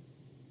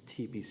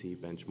TPC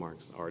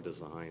benchmarks are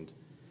designed,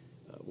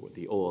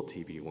 the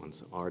OLTP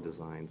ones are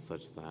designed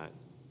such that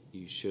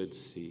you should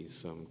see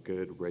some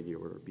good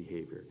regular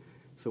behavior.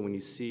 So when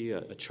you see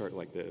a chart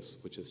like this,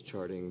 which is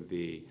charting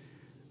the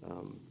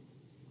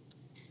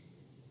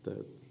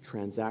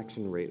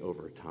transaction rate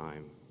over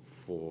time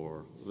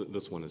for,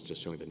 this one is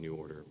just showing the new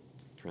order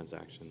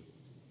transaction.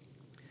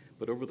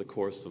 But over the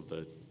course of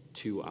the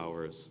 2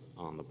 hours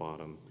on the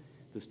bottom,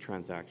 this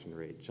transaction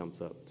rate jumps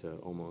up to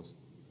almost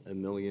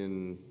 1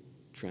 million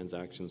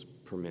transactions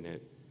per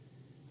minute.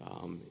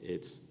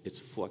 It's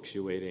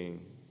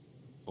fluctuating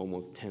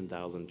almost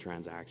 10,000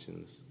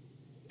 transactions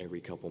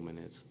every couple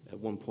minutes. At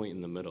one point in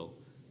the middle,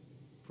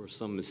 for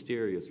some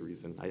mysterious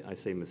reason, I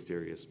say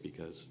mysterious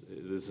because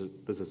this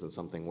isn't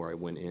something where I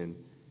went in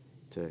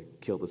to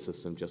kill the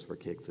system just for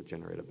kicks to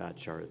generate a bad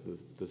chart.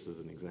 This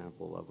is an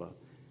example of a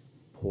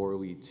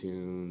poorly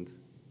tuned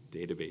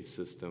database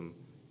system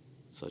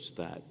such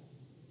that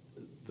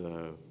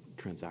the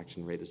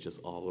transaction rate is just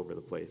all over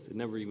the place. It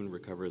never even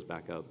recovers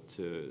back up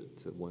to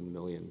 1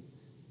 million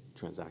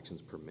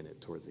transactions per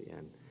minute towards the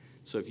end.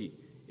 So if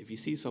you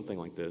see something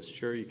like this,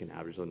 sure, you can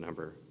average the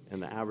number,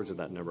 and the average of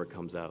that number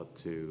comes out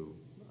to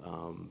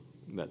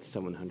that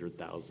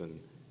 700,000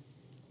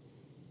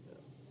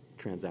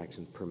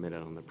 transactions per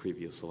minute on the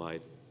previous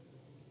slide.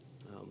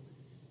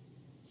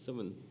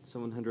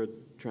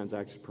 700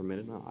 transactions per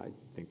minute, I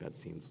think that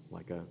seems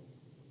like a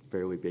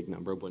fairly big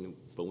number,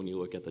 but when you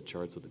look at the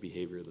charts of the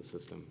behavior of the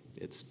system,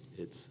 it's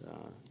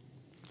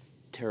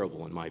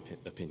terrible in my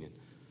opinion.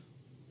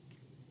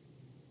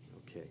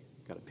 Okay,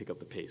 got to pick up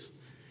the pace.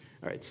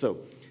 All right, so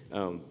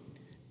an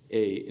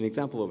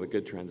example of a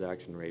good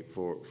transaction rate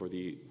for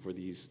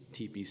these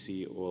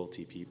TPC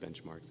OLTP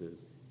benchmarks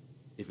is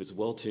if it's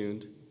well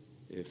tuned,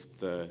 if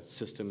the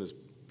system is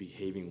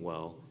behaving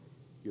well,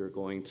 you're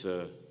going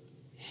to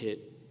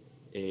hit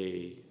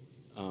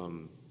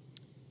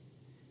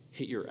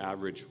your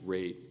average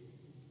rate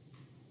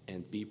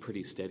and be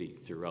pretty steady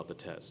throughout the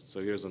test.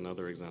 So here's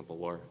another example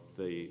where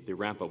the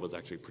ramp up was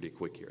actually pretty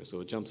quick here.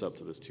 So it jumps up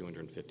to this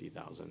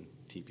 250,000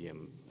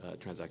 TPM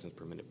transactions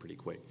per minute pretty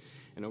quick.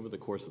 And over the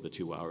course of the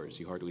 2 hours,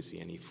 you hardly see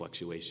any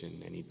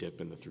fluctuation, any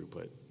dip in the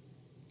throughput.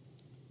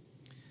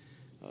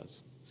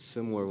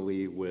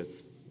 Similarly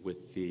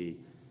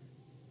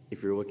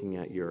if you're looking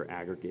at your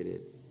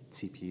aggregated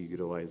CPU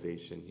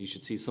utilization, you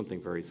should see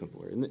something very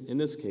similar. In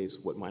this case,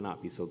 what might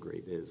not be so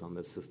great is on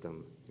this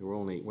system,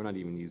 we're not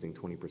even using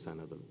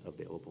 20% of the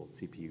available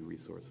CPU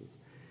resources.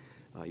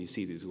 You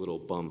see these little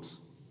bumps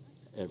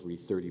every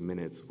 30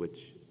 minutes,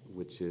 which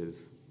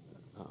is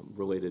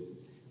related.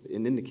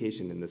 An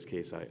indication in this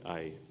case,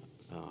 I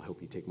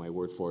hope you take my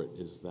word for it,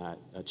 is that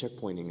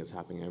checkpointing is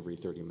happening every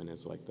 30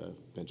 minutes, like the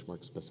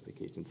benchmark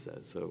specification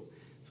says.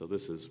 So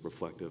this is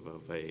reflective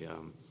of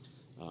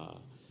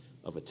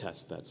a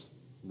test that's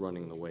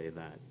running the way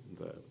that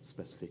the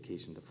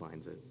specification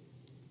defines it.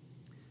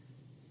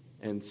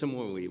 And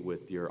similarly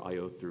with your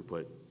I/O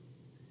throughput,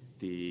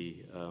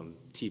 the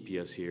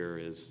TPS here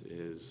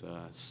is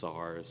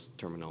SAR's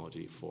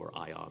terminology for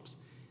IOPS.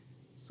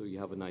 So you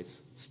have a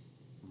nice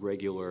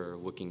regular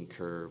looking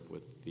curve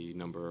with the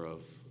number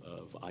of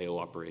I/O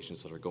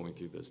operations that are going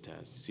through this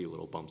test. You see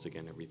little bumps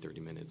again every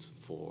 30 minutes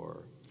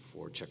for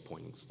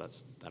checkpoints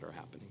that are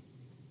happening.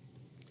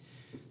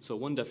 So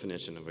one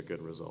definition of a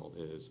good result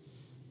is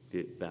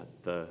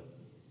that the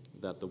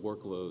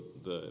workload,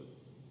 the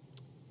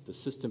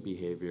system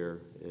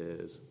behavior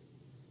is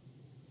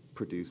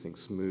producing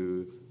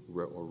smooth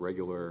or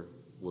regular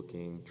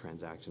looking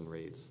transaction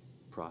rates,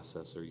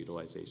 processor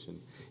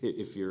utilization.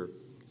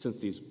 Since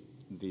these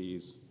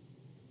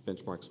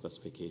benchmark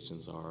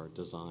specifications are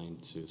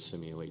designed to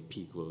simulate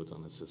peak loads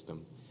on the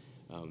system,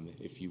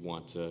 if you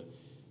want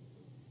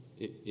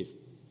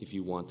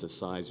to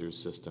size your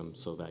system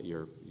so that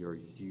you're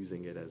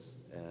using it as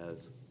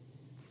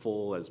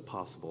full as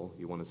possible,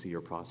 you want to see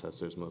your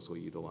processors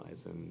mostly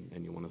utilized,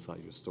 and you want to size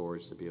your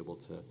storage to be able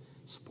to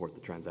support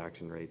the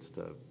transaction rates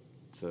to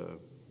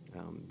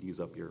use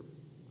up your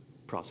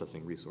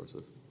processing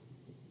resources.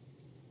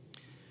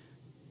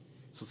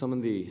 So some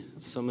of the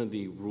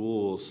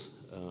rules,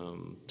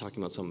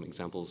 talking about some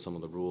examples of some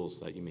of the rules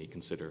that you may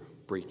consider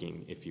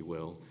breaking, if you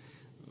will,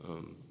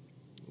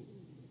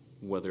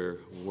 where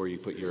you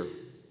put your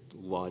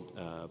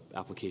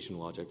application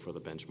logic for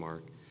the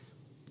benchmark,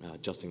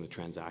 adjusting the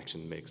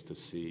transaction mix to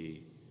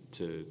see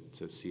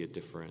a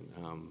different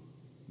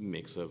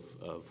mix of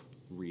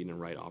read and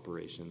write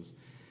operations.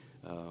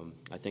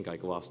 I think I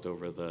glossed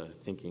over the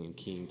thinking and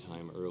keying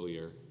time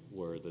earlier,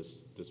 where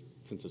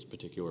since this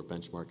particular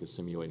benchmark is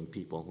simulating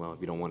people, well,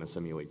 if you don't want to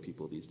simulate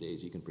people these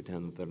days, you can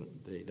pretend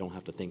that they don't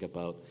have to think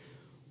about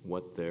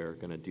what they're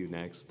going to do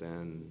next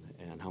and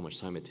how much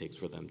time it takes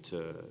for them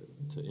to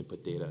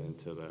input data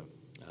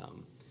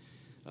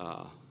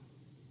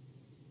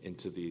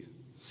into the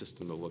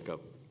system to look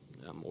up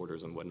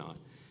orders and whatnot.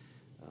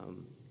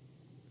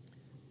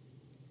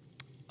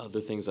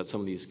 Other things that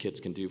some of these kits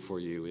can do for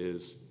you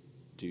is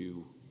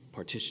do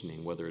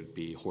partitioning, whether it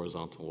be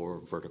horizontal or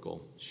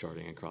vertical,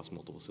 sharding across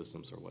multiple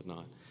systems or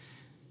whatnot.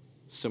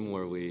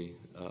 Similarly,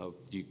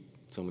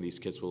 some of these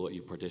kits will let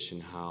you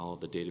partition how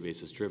the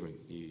database is driven.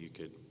 You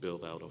could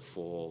build out a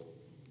full,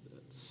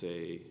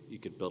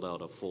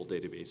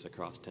 database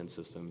across 10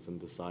 systems and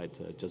decide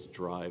to just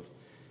drive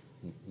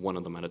one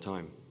of them at a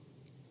time.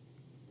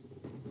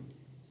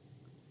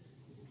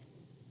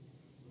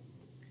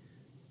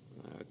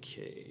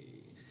 Okay,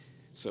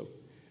 so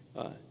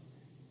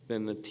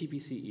then the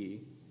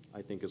TPCE,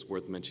 I think, is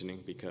worth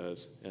mentioning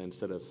because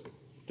instead of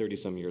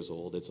 30-some years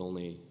old, it's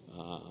only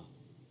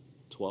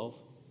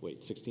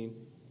 16,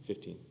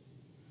 15.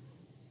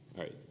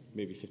 All right,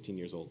 maybe 15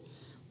 years old.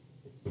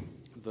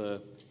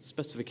 The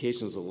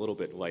specification is a little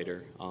bit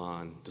lighter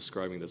on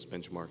describing this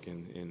benchmark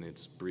in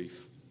its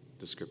brief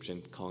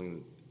description,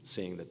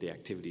 saying that the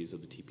activities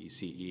of the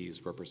TPCE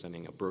is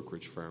representing a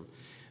brokerage firm.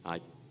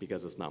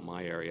 Because it's not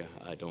my area,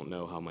 I don't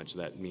know how much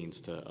that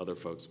means to other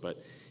folks,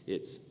 but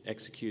it's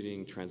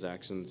executing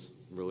transactions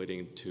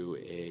relating to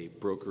a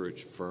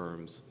brokerage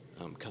firm's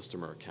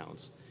customer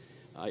accounts.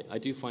 I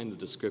do find the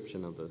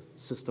description of the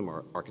system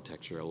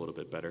architecture a little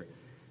bit better.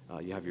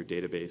 You have your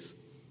database.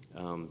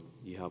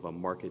 You have a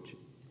market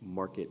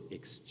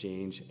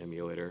exchange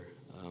emulator.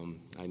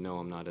 I know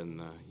I'm not in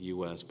the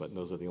US, but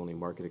those are the only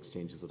market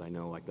exchanges that I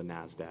know, like the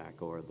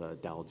NASDAQ or the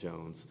Dow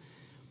Jones.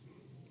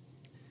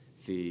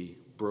 The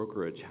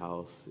brokerage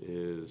house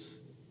is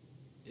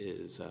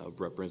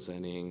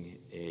representing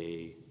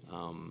a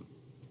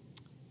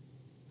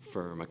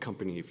firm, a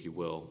company, if you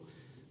will,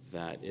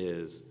 that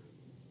is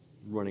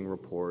running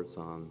reports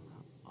on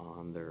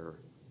their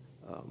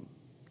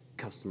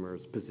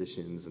customers'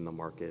 positions in the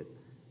market,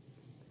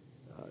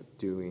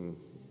 doing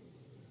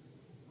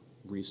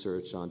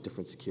research on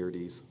different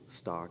securities,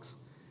 stocks,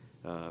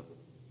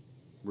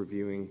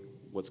 reviewing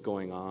what's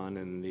going on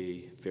in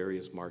the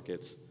various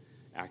markets,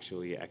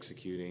 actually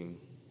executing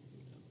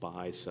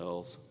buy,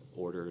 sells,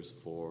 orders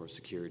for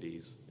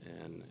securities,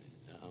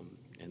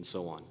 and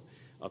so on,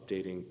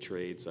 updating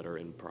trades that are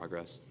in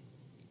progress.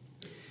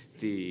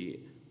 The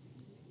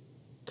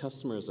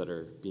customers that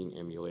are being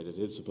emulated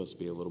is supposed to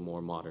be a little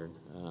more modern.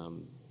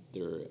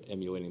 They're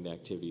emulating the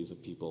activities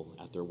of people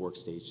at their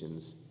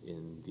workstations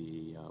in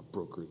the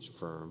brokerage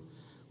firm,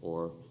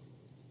 or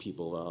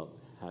people out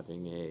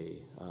having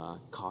a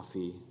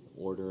coffee,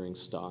 ordering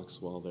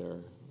stocks while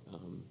they're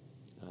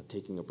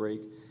taking a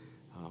break,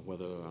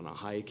 whether they're on a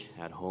hike,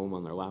 at home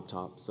on their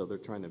laptop. So they're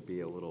trying to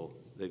be a little,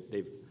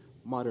 they've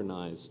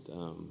modernized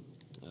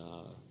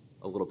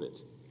a little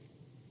bit.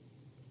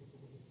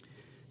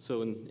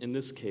 So in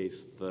this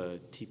case, the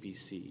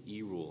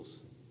TPCE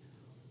rules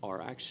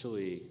are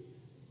actually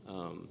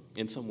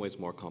in some ways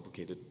more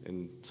complicated,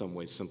 in some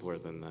ways simpler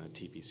than the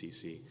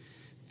TPCC.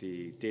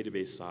 The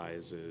database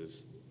size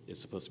is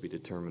supposed to be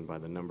determined by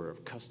the number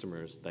of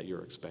customers that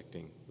you're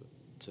expecting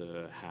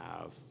to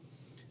have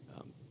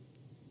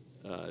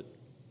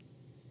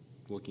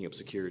looking up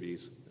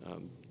securities,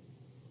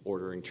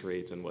 ordering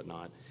trades and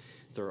whatnot.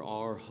 There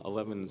are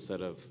 11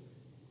 instead of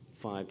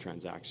 5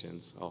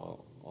 transactions,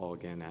 all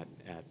again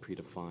at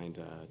predefined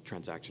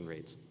transaction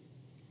rates.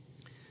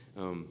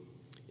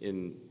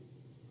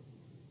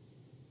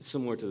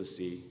 Similar to the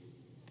C,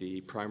 the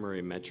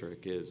primary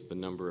metric is the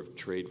number of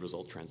trade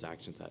result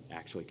transactions that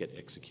actually get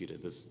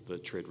executed. The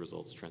trade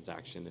results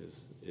transaction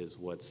is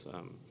what's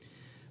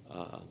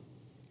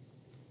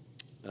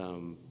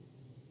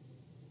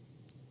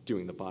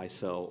doing the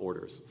buy-sell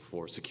orders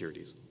for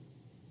securities.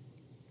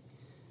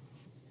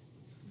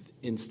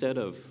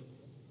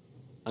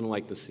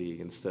 Unlike the C,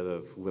 instead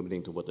of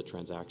limiting to what the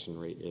transaction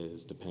rate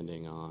is,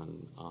 depending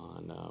on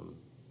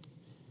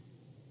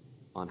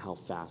how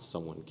fast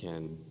someone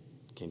can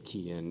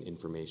key in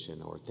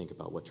information or think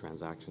about what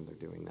transaction they're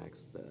doing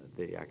next,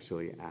 they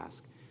actually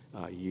ask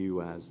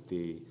you as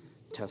the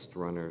test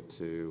runner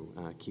to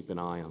keep an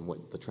eye on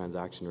what the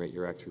transaction rate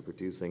you're actually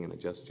producing and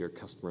adjust your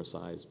customer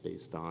size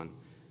based on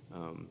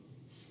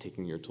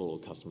taking your total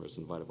customers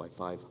divided by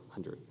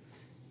 500.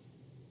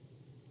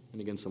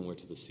 And again, similar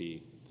to the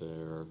C,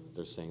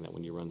 they're saying that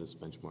when you run this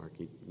benchmark,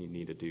 you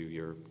need to do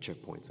your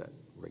checkpoints at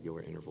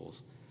regular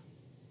intervals.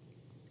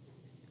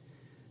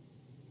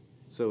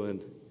 So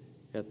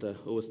at the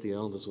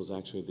OSDL, this was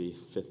actually the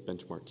 5th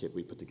benchmark kit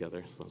we put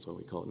together, so that's why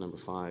we call it number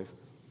 5.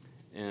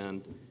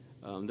 And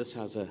this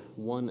has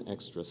one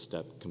extra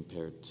step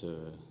compared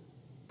to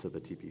the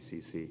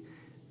TPCC.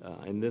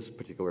 In this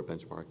particular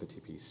benchmark, the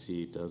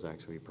TPC does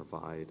actually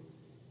provide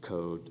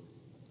code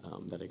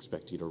that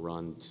expect you to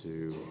run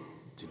to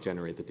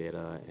generate the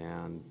data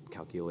and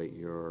calculate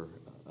your,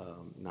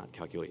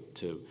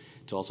 to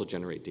also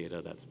generate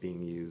data that's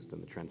being used in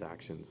the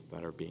transactions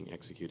that are being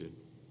executed.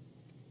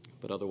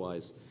 But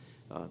otherwise,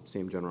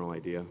 same general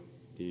idea.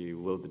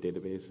 You load the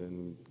database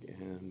and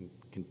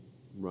can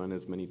run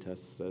as many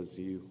tests as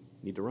you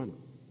need to run.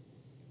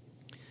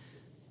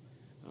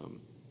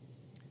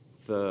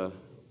 The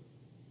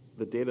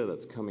data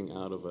that's coming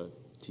out of a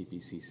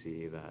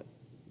TPCC that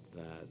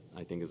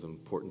I think is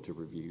important to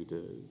review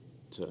to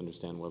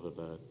understand whether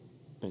the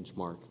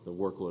benchmark, the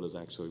workload is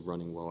actually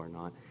running well or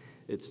not.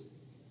 It's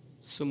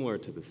similar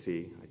to the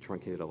C. I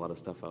truncated a lot of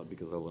stuff out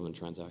because 11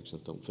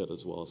 transactions don't fit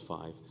as well as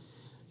 5.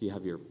 You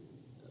have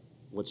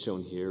what's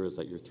shown here is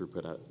that your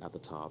throughput at the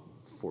top,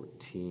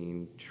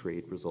 14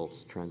 trade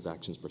results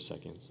transactions per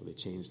second. So they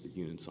changed the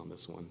units on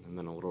this one. And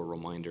then a little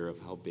reminder of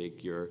how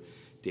big your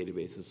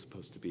database is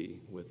supposed to be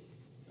with,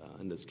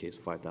 in this case,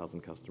 5,000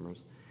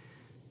 customers.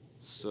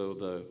 So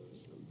the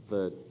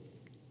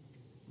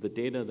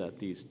data that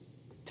these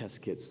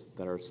test kits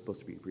that are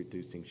supposed to be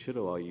producing should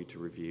allow you to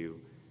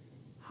review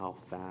how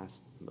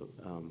fast,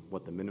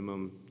 what the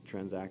minimum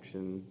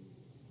transaction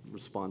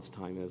response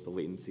time is, the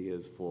latency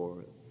is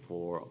for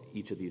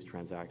each of these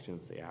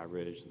transactions, the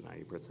average, the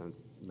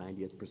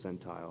 90th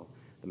percentile,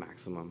 the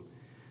maximum,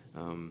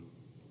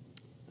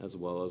 as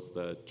well as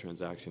the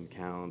transaction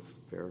counts,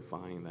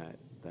 verifying that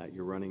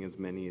you're running as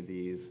many of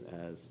these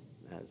as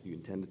you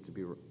intended to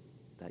be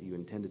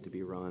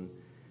run,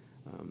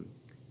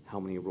 how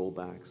many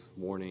rollbacks,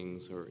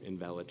 warnings, or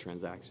invalid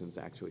transactions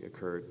actually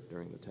occurred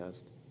during the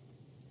test.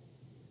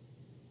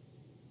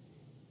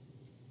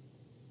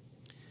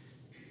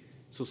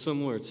 So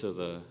similar to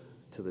the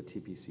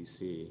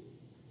TPCC,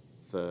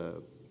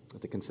 the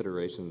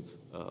considerations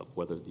of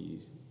whether the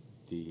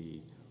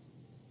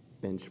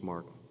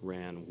benchmark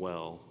ran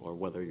well or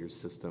whether your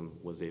system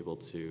was able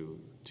to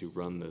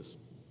run this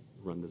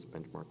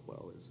benchmark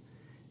well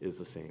is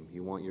the same.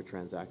 You want your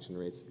transaction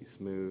rates to be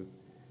smooth,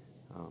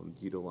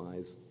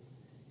 utilized.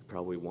 You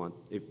probably want,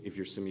 if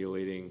you're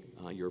simulating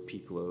your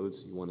peak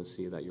loads, you want to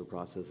see that your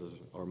processes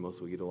are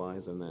mostly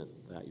utilized and that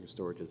your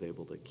storage is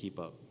able to keep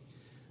up.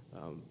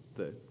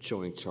 The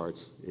showing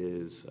charts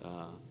is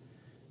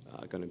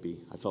going to be,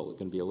 I felt it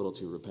going to be a little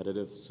too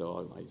repetitive,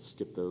 so I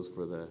skipped those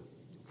for the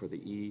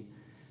E.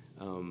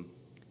 And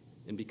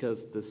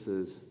because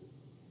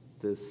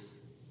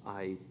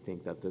I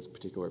think that this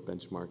particular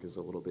benchmark is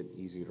a little bit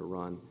easier to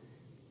run.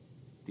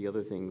 The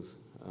other things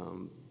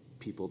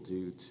people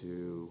do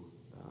to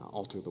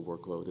alter the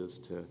workload is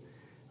to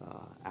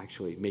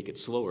actually make it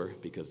slower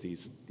because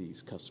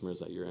these customers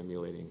that you're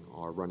emulating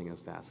are running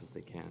as fast as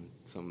they can.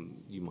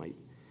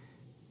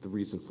 The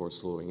reason for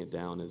slowing it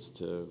down is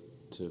to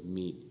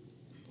meet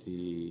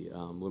the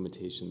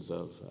limitations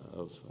of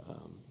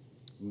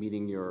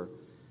meeting your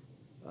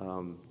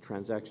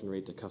transaction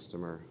rate to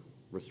customer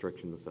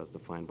restrictions as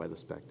defined by the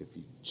spec if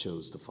you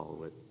chose to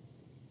follow it.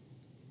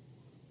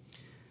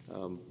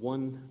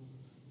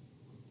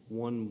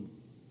 One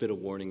bit of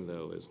warning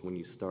though is when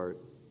you start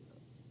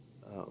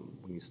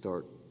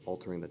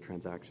altering the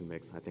transaction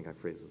mix, I think I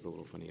phrased this a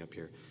little funny up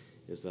here,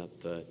 is that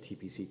the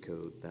TPC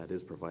code that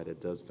is provided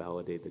does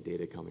validate the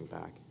data coming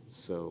back.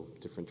 So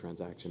different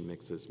transaction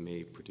mixes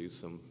may produce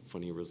some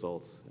funny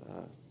results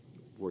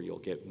where you'll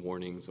get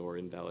warnings or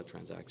invalid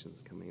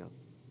transactions coming up.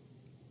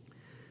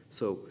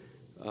 So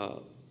I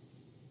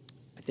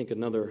think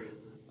another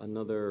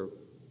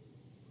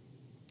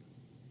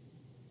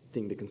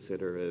thing to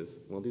consider is,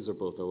 well, these are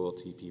both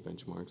OLTP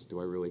benchmarks. Do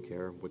I really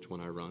care which one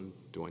I run?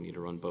 Do I need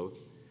to run both?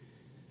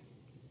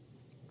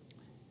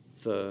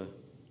 The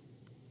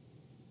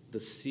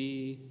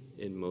C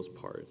in most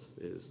parts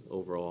is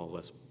overall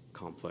less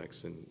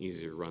complex and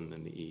easier to run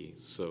than the E.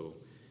 So,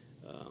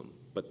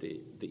 but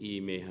the E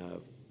may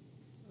have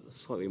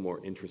slightly more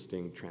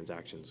interesting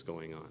transactions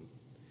going on,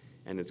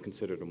 and it's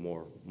considered a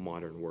more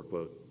modern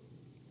workload.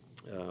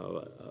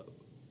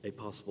 A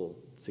possible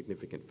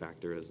significant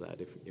factor is that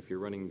if you're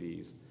running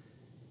these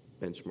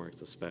benchmarks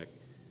to spec,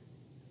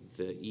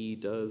 the E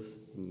does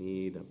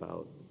need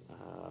about,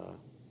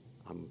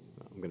 I'm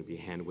going to be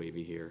hand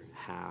wavy here,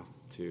 half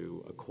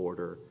to a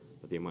quarter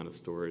of the amount of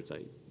storage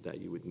that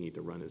you would need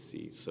to run as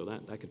C. So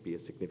that could be a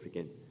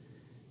significant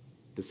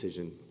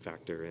decision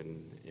factor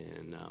in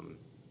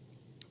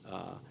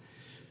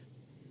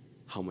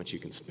how much you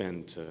can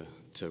spend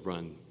to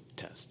run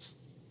tests.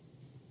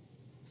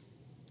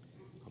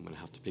 I'm going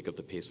to have to pick up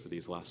the pace for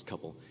these last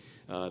couple.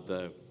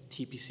 The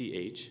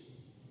TPC-H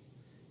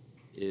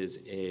is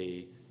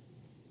a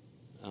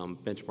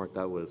benchmark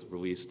that was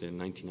released in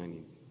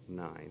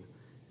 1999.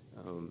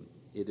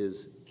 It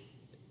is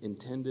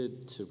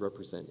intended to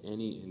represent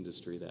any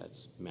industry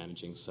that's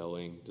managing,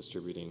 selling,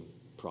 distributing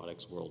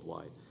products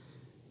worldwide.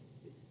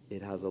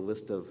 It has a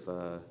list of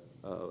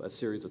a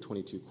series of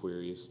 22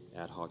 queries,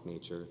 ad hoc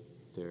nature.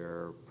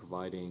 They're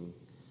providing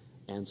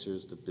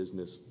answers to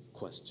business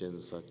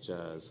questions such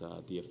as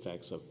the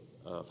effects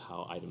of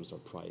how items are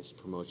priced,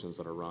 promotions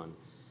that are run,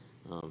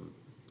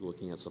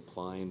 looking at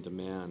supply and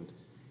demand,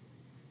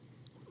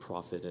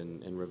 profit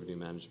and revenue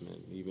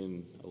management,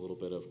 even a little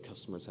bit of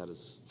customer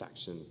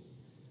satisfaction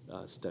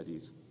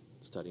studies,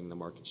 studying the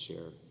market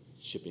share,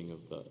 shipping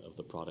of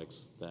the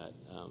products that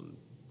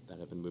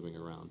have been moving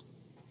around.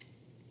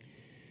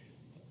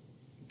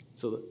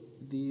 So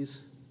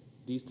these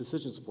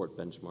decision support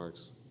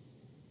benchmarks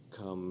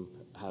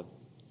have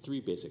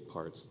three basic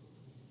parts.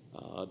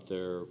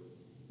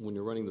 When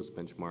you're running this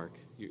benchmark,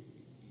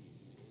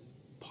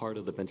 part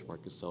of the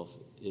benchmark itself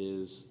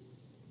is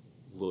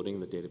loading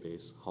the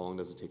database. How long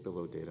does it take to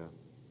load data?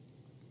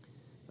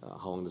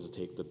 How long does it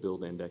take to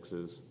build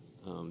indexes,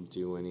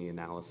 do any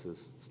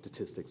analysis,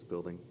 statistics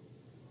building?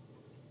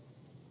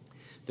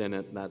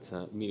 Then that's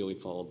immediately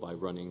followed by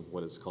running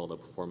what is called a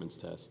performance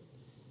test,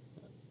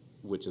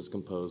 which is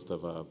composed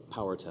of a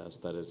power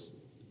test that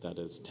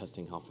is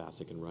testing how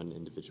fast it can run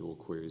individual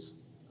queries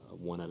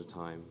one at a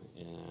time,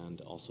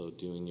 and also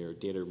doing your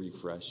data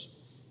refresh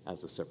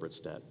as a separate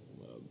step.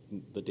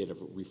 The data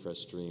refresh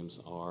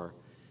streams are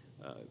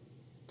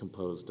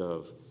composed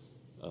of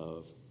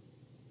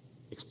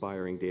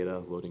expiring data,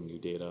 loading new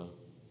data,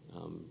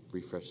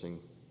 refreshing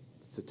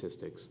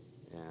statistics,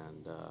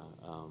 and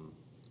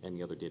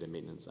any other data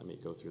maintenance that may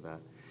go through that.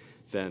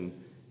 Then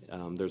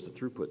there's a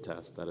throughput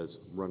test that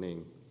is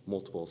running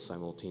multiple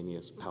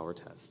simultaneous power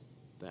tests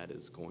that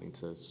is going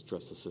to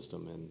stress the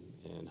system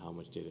and how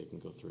much data it can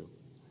go through.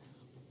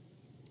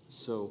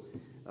 So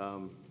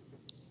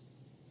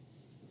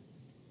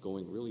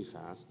going really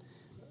fast,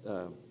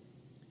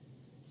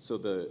 so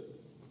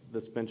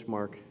this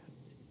benchmark,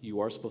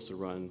 you are supposed to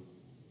run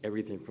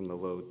everything from the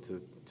load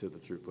to the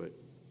throughput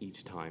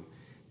each time.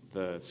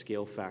 The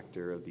scale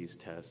factor of these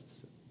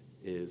tests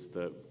is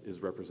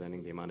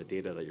representing the amount of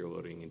data that you're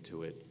loading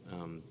into it.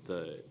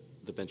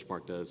 The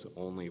benchmark does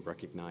only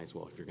recognize,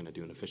 well, if you're going to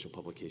do an official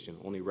publication,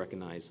 only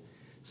recognize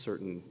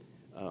certain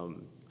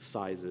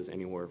sizes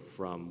anywhere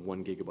from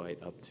 1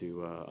 gigabyte up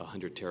to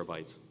 100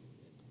 terabytes.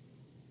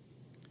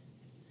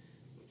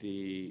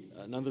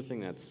 Another thing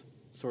that's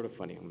sort of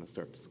funny, I'm going to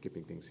start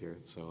skipping things here,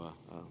 so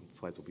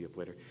slides will be up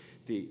later.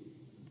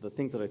 The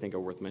things that I think are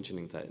worth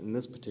mentioning that in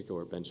this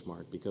particular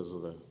benchmark, because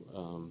of the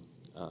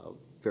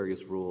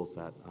various rules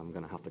that I'm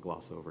going to have to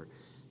gloss over,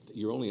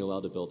 you're only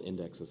allowed to build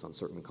indexes on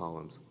certain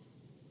columns.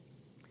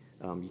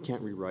 You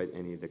can't rewrite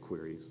any of the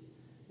queries.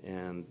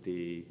 And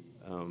the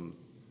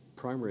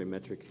primary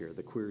metric here,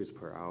 the queries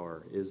per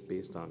hour, is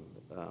based on,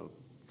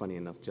 funny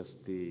enough,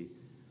 just the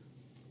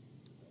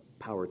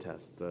power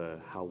test,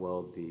 how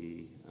well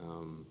the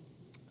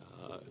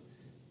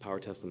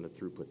power test and the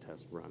throughput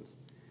test runs.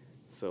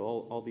 So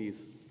all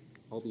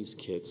these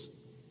kits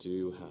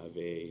do have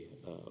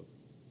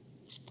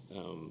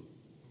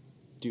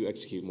do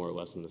execute more or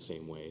less in the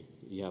same way.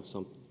 You have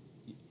some.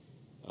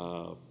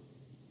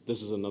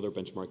 This is another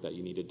benchmark that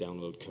you need to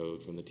download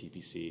code from the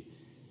TPC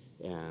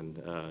and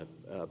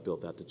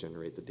build that to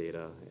generate the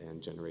data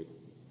and generate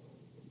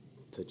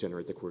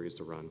the queries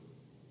to run.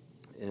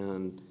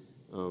 And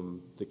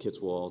the kits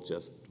will all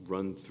just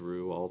run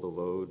through all the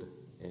load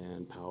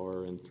and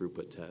power and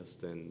throughput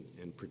tests and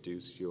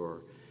produce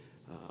your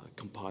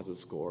composite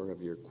score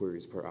of your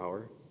queries per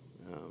hour.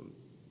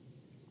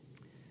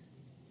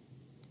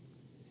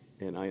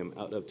 And I am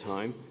out of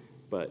time,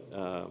 but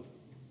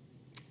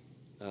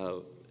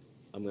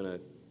I'm going to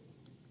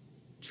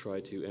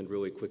try to end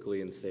really quickly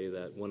and say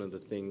that one of the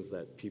things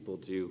that people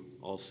do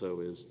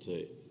also is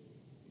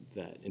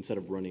that instead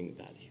of running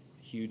that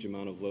huge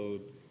amount of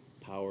load,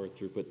 power,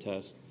 throughput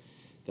test,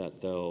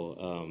 that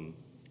they'll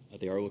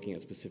they are looking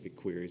at specific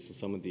queries. So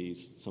some of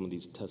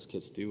these test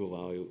kits do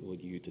allow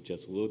you to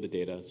just load the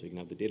data, so you can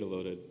have the data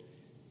loaded,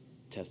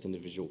 test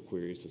individual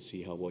queries to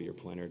see how well your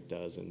planner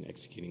does in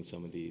executing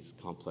some of these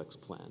complex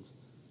plans.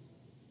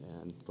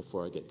 And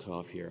before I get cut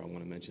off here, I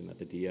want to mention that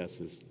the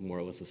DS is more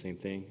or less the same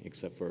thing,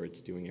 except for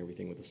it's doing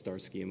everything with a star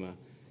schema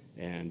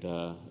and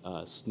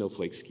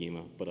snowflake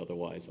schema, but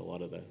otherwise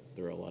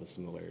there are a lot of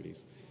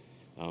similarities.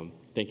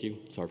 Thank you.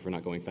 Sorry for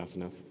not going fast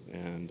enough,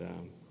 and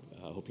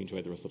I hope you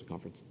enjoyed the rest of the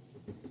conference.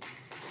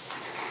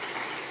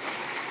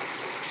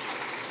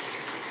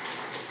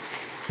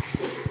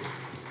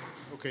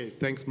 Okay,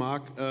 thanks,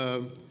 Mark.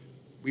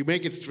 We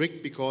make it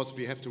strict because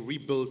we have to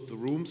rebuild the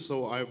room,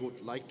 so I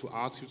would like to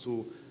ask you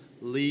to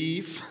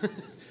leave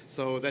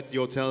so that the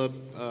hotel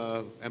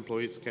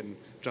employees can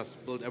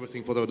just build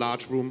everything for the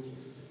large room,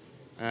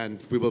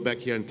 and we will be back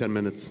here in 10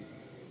 minutes.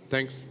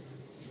 Thanks.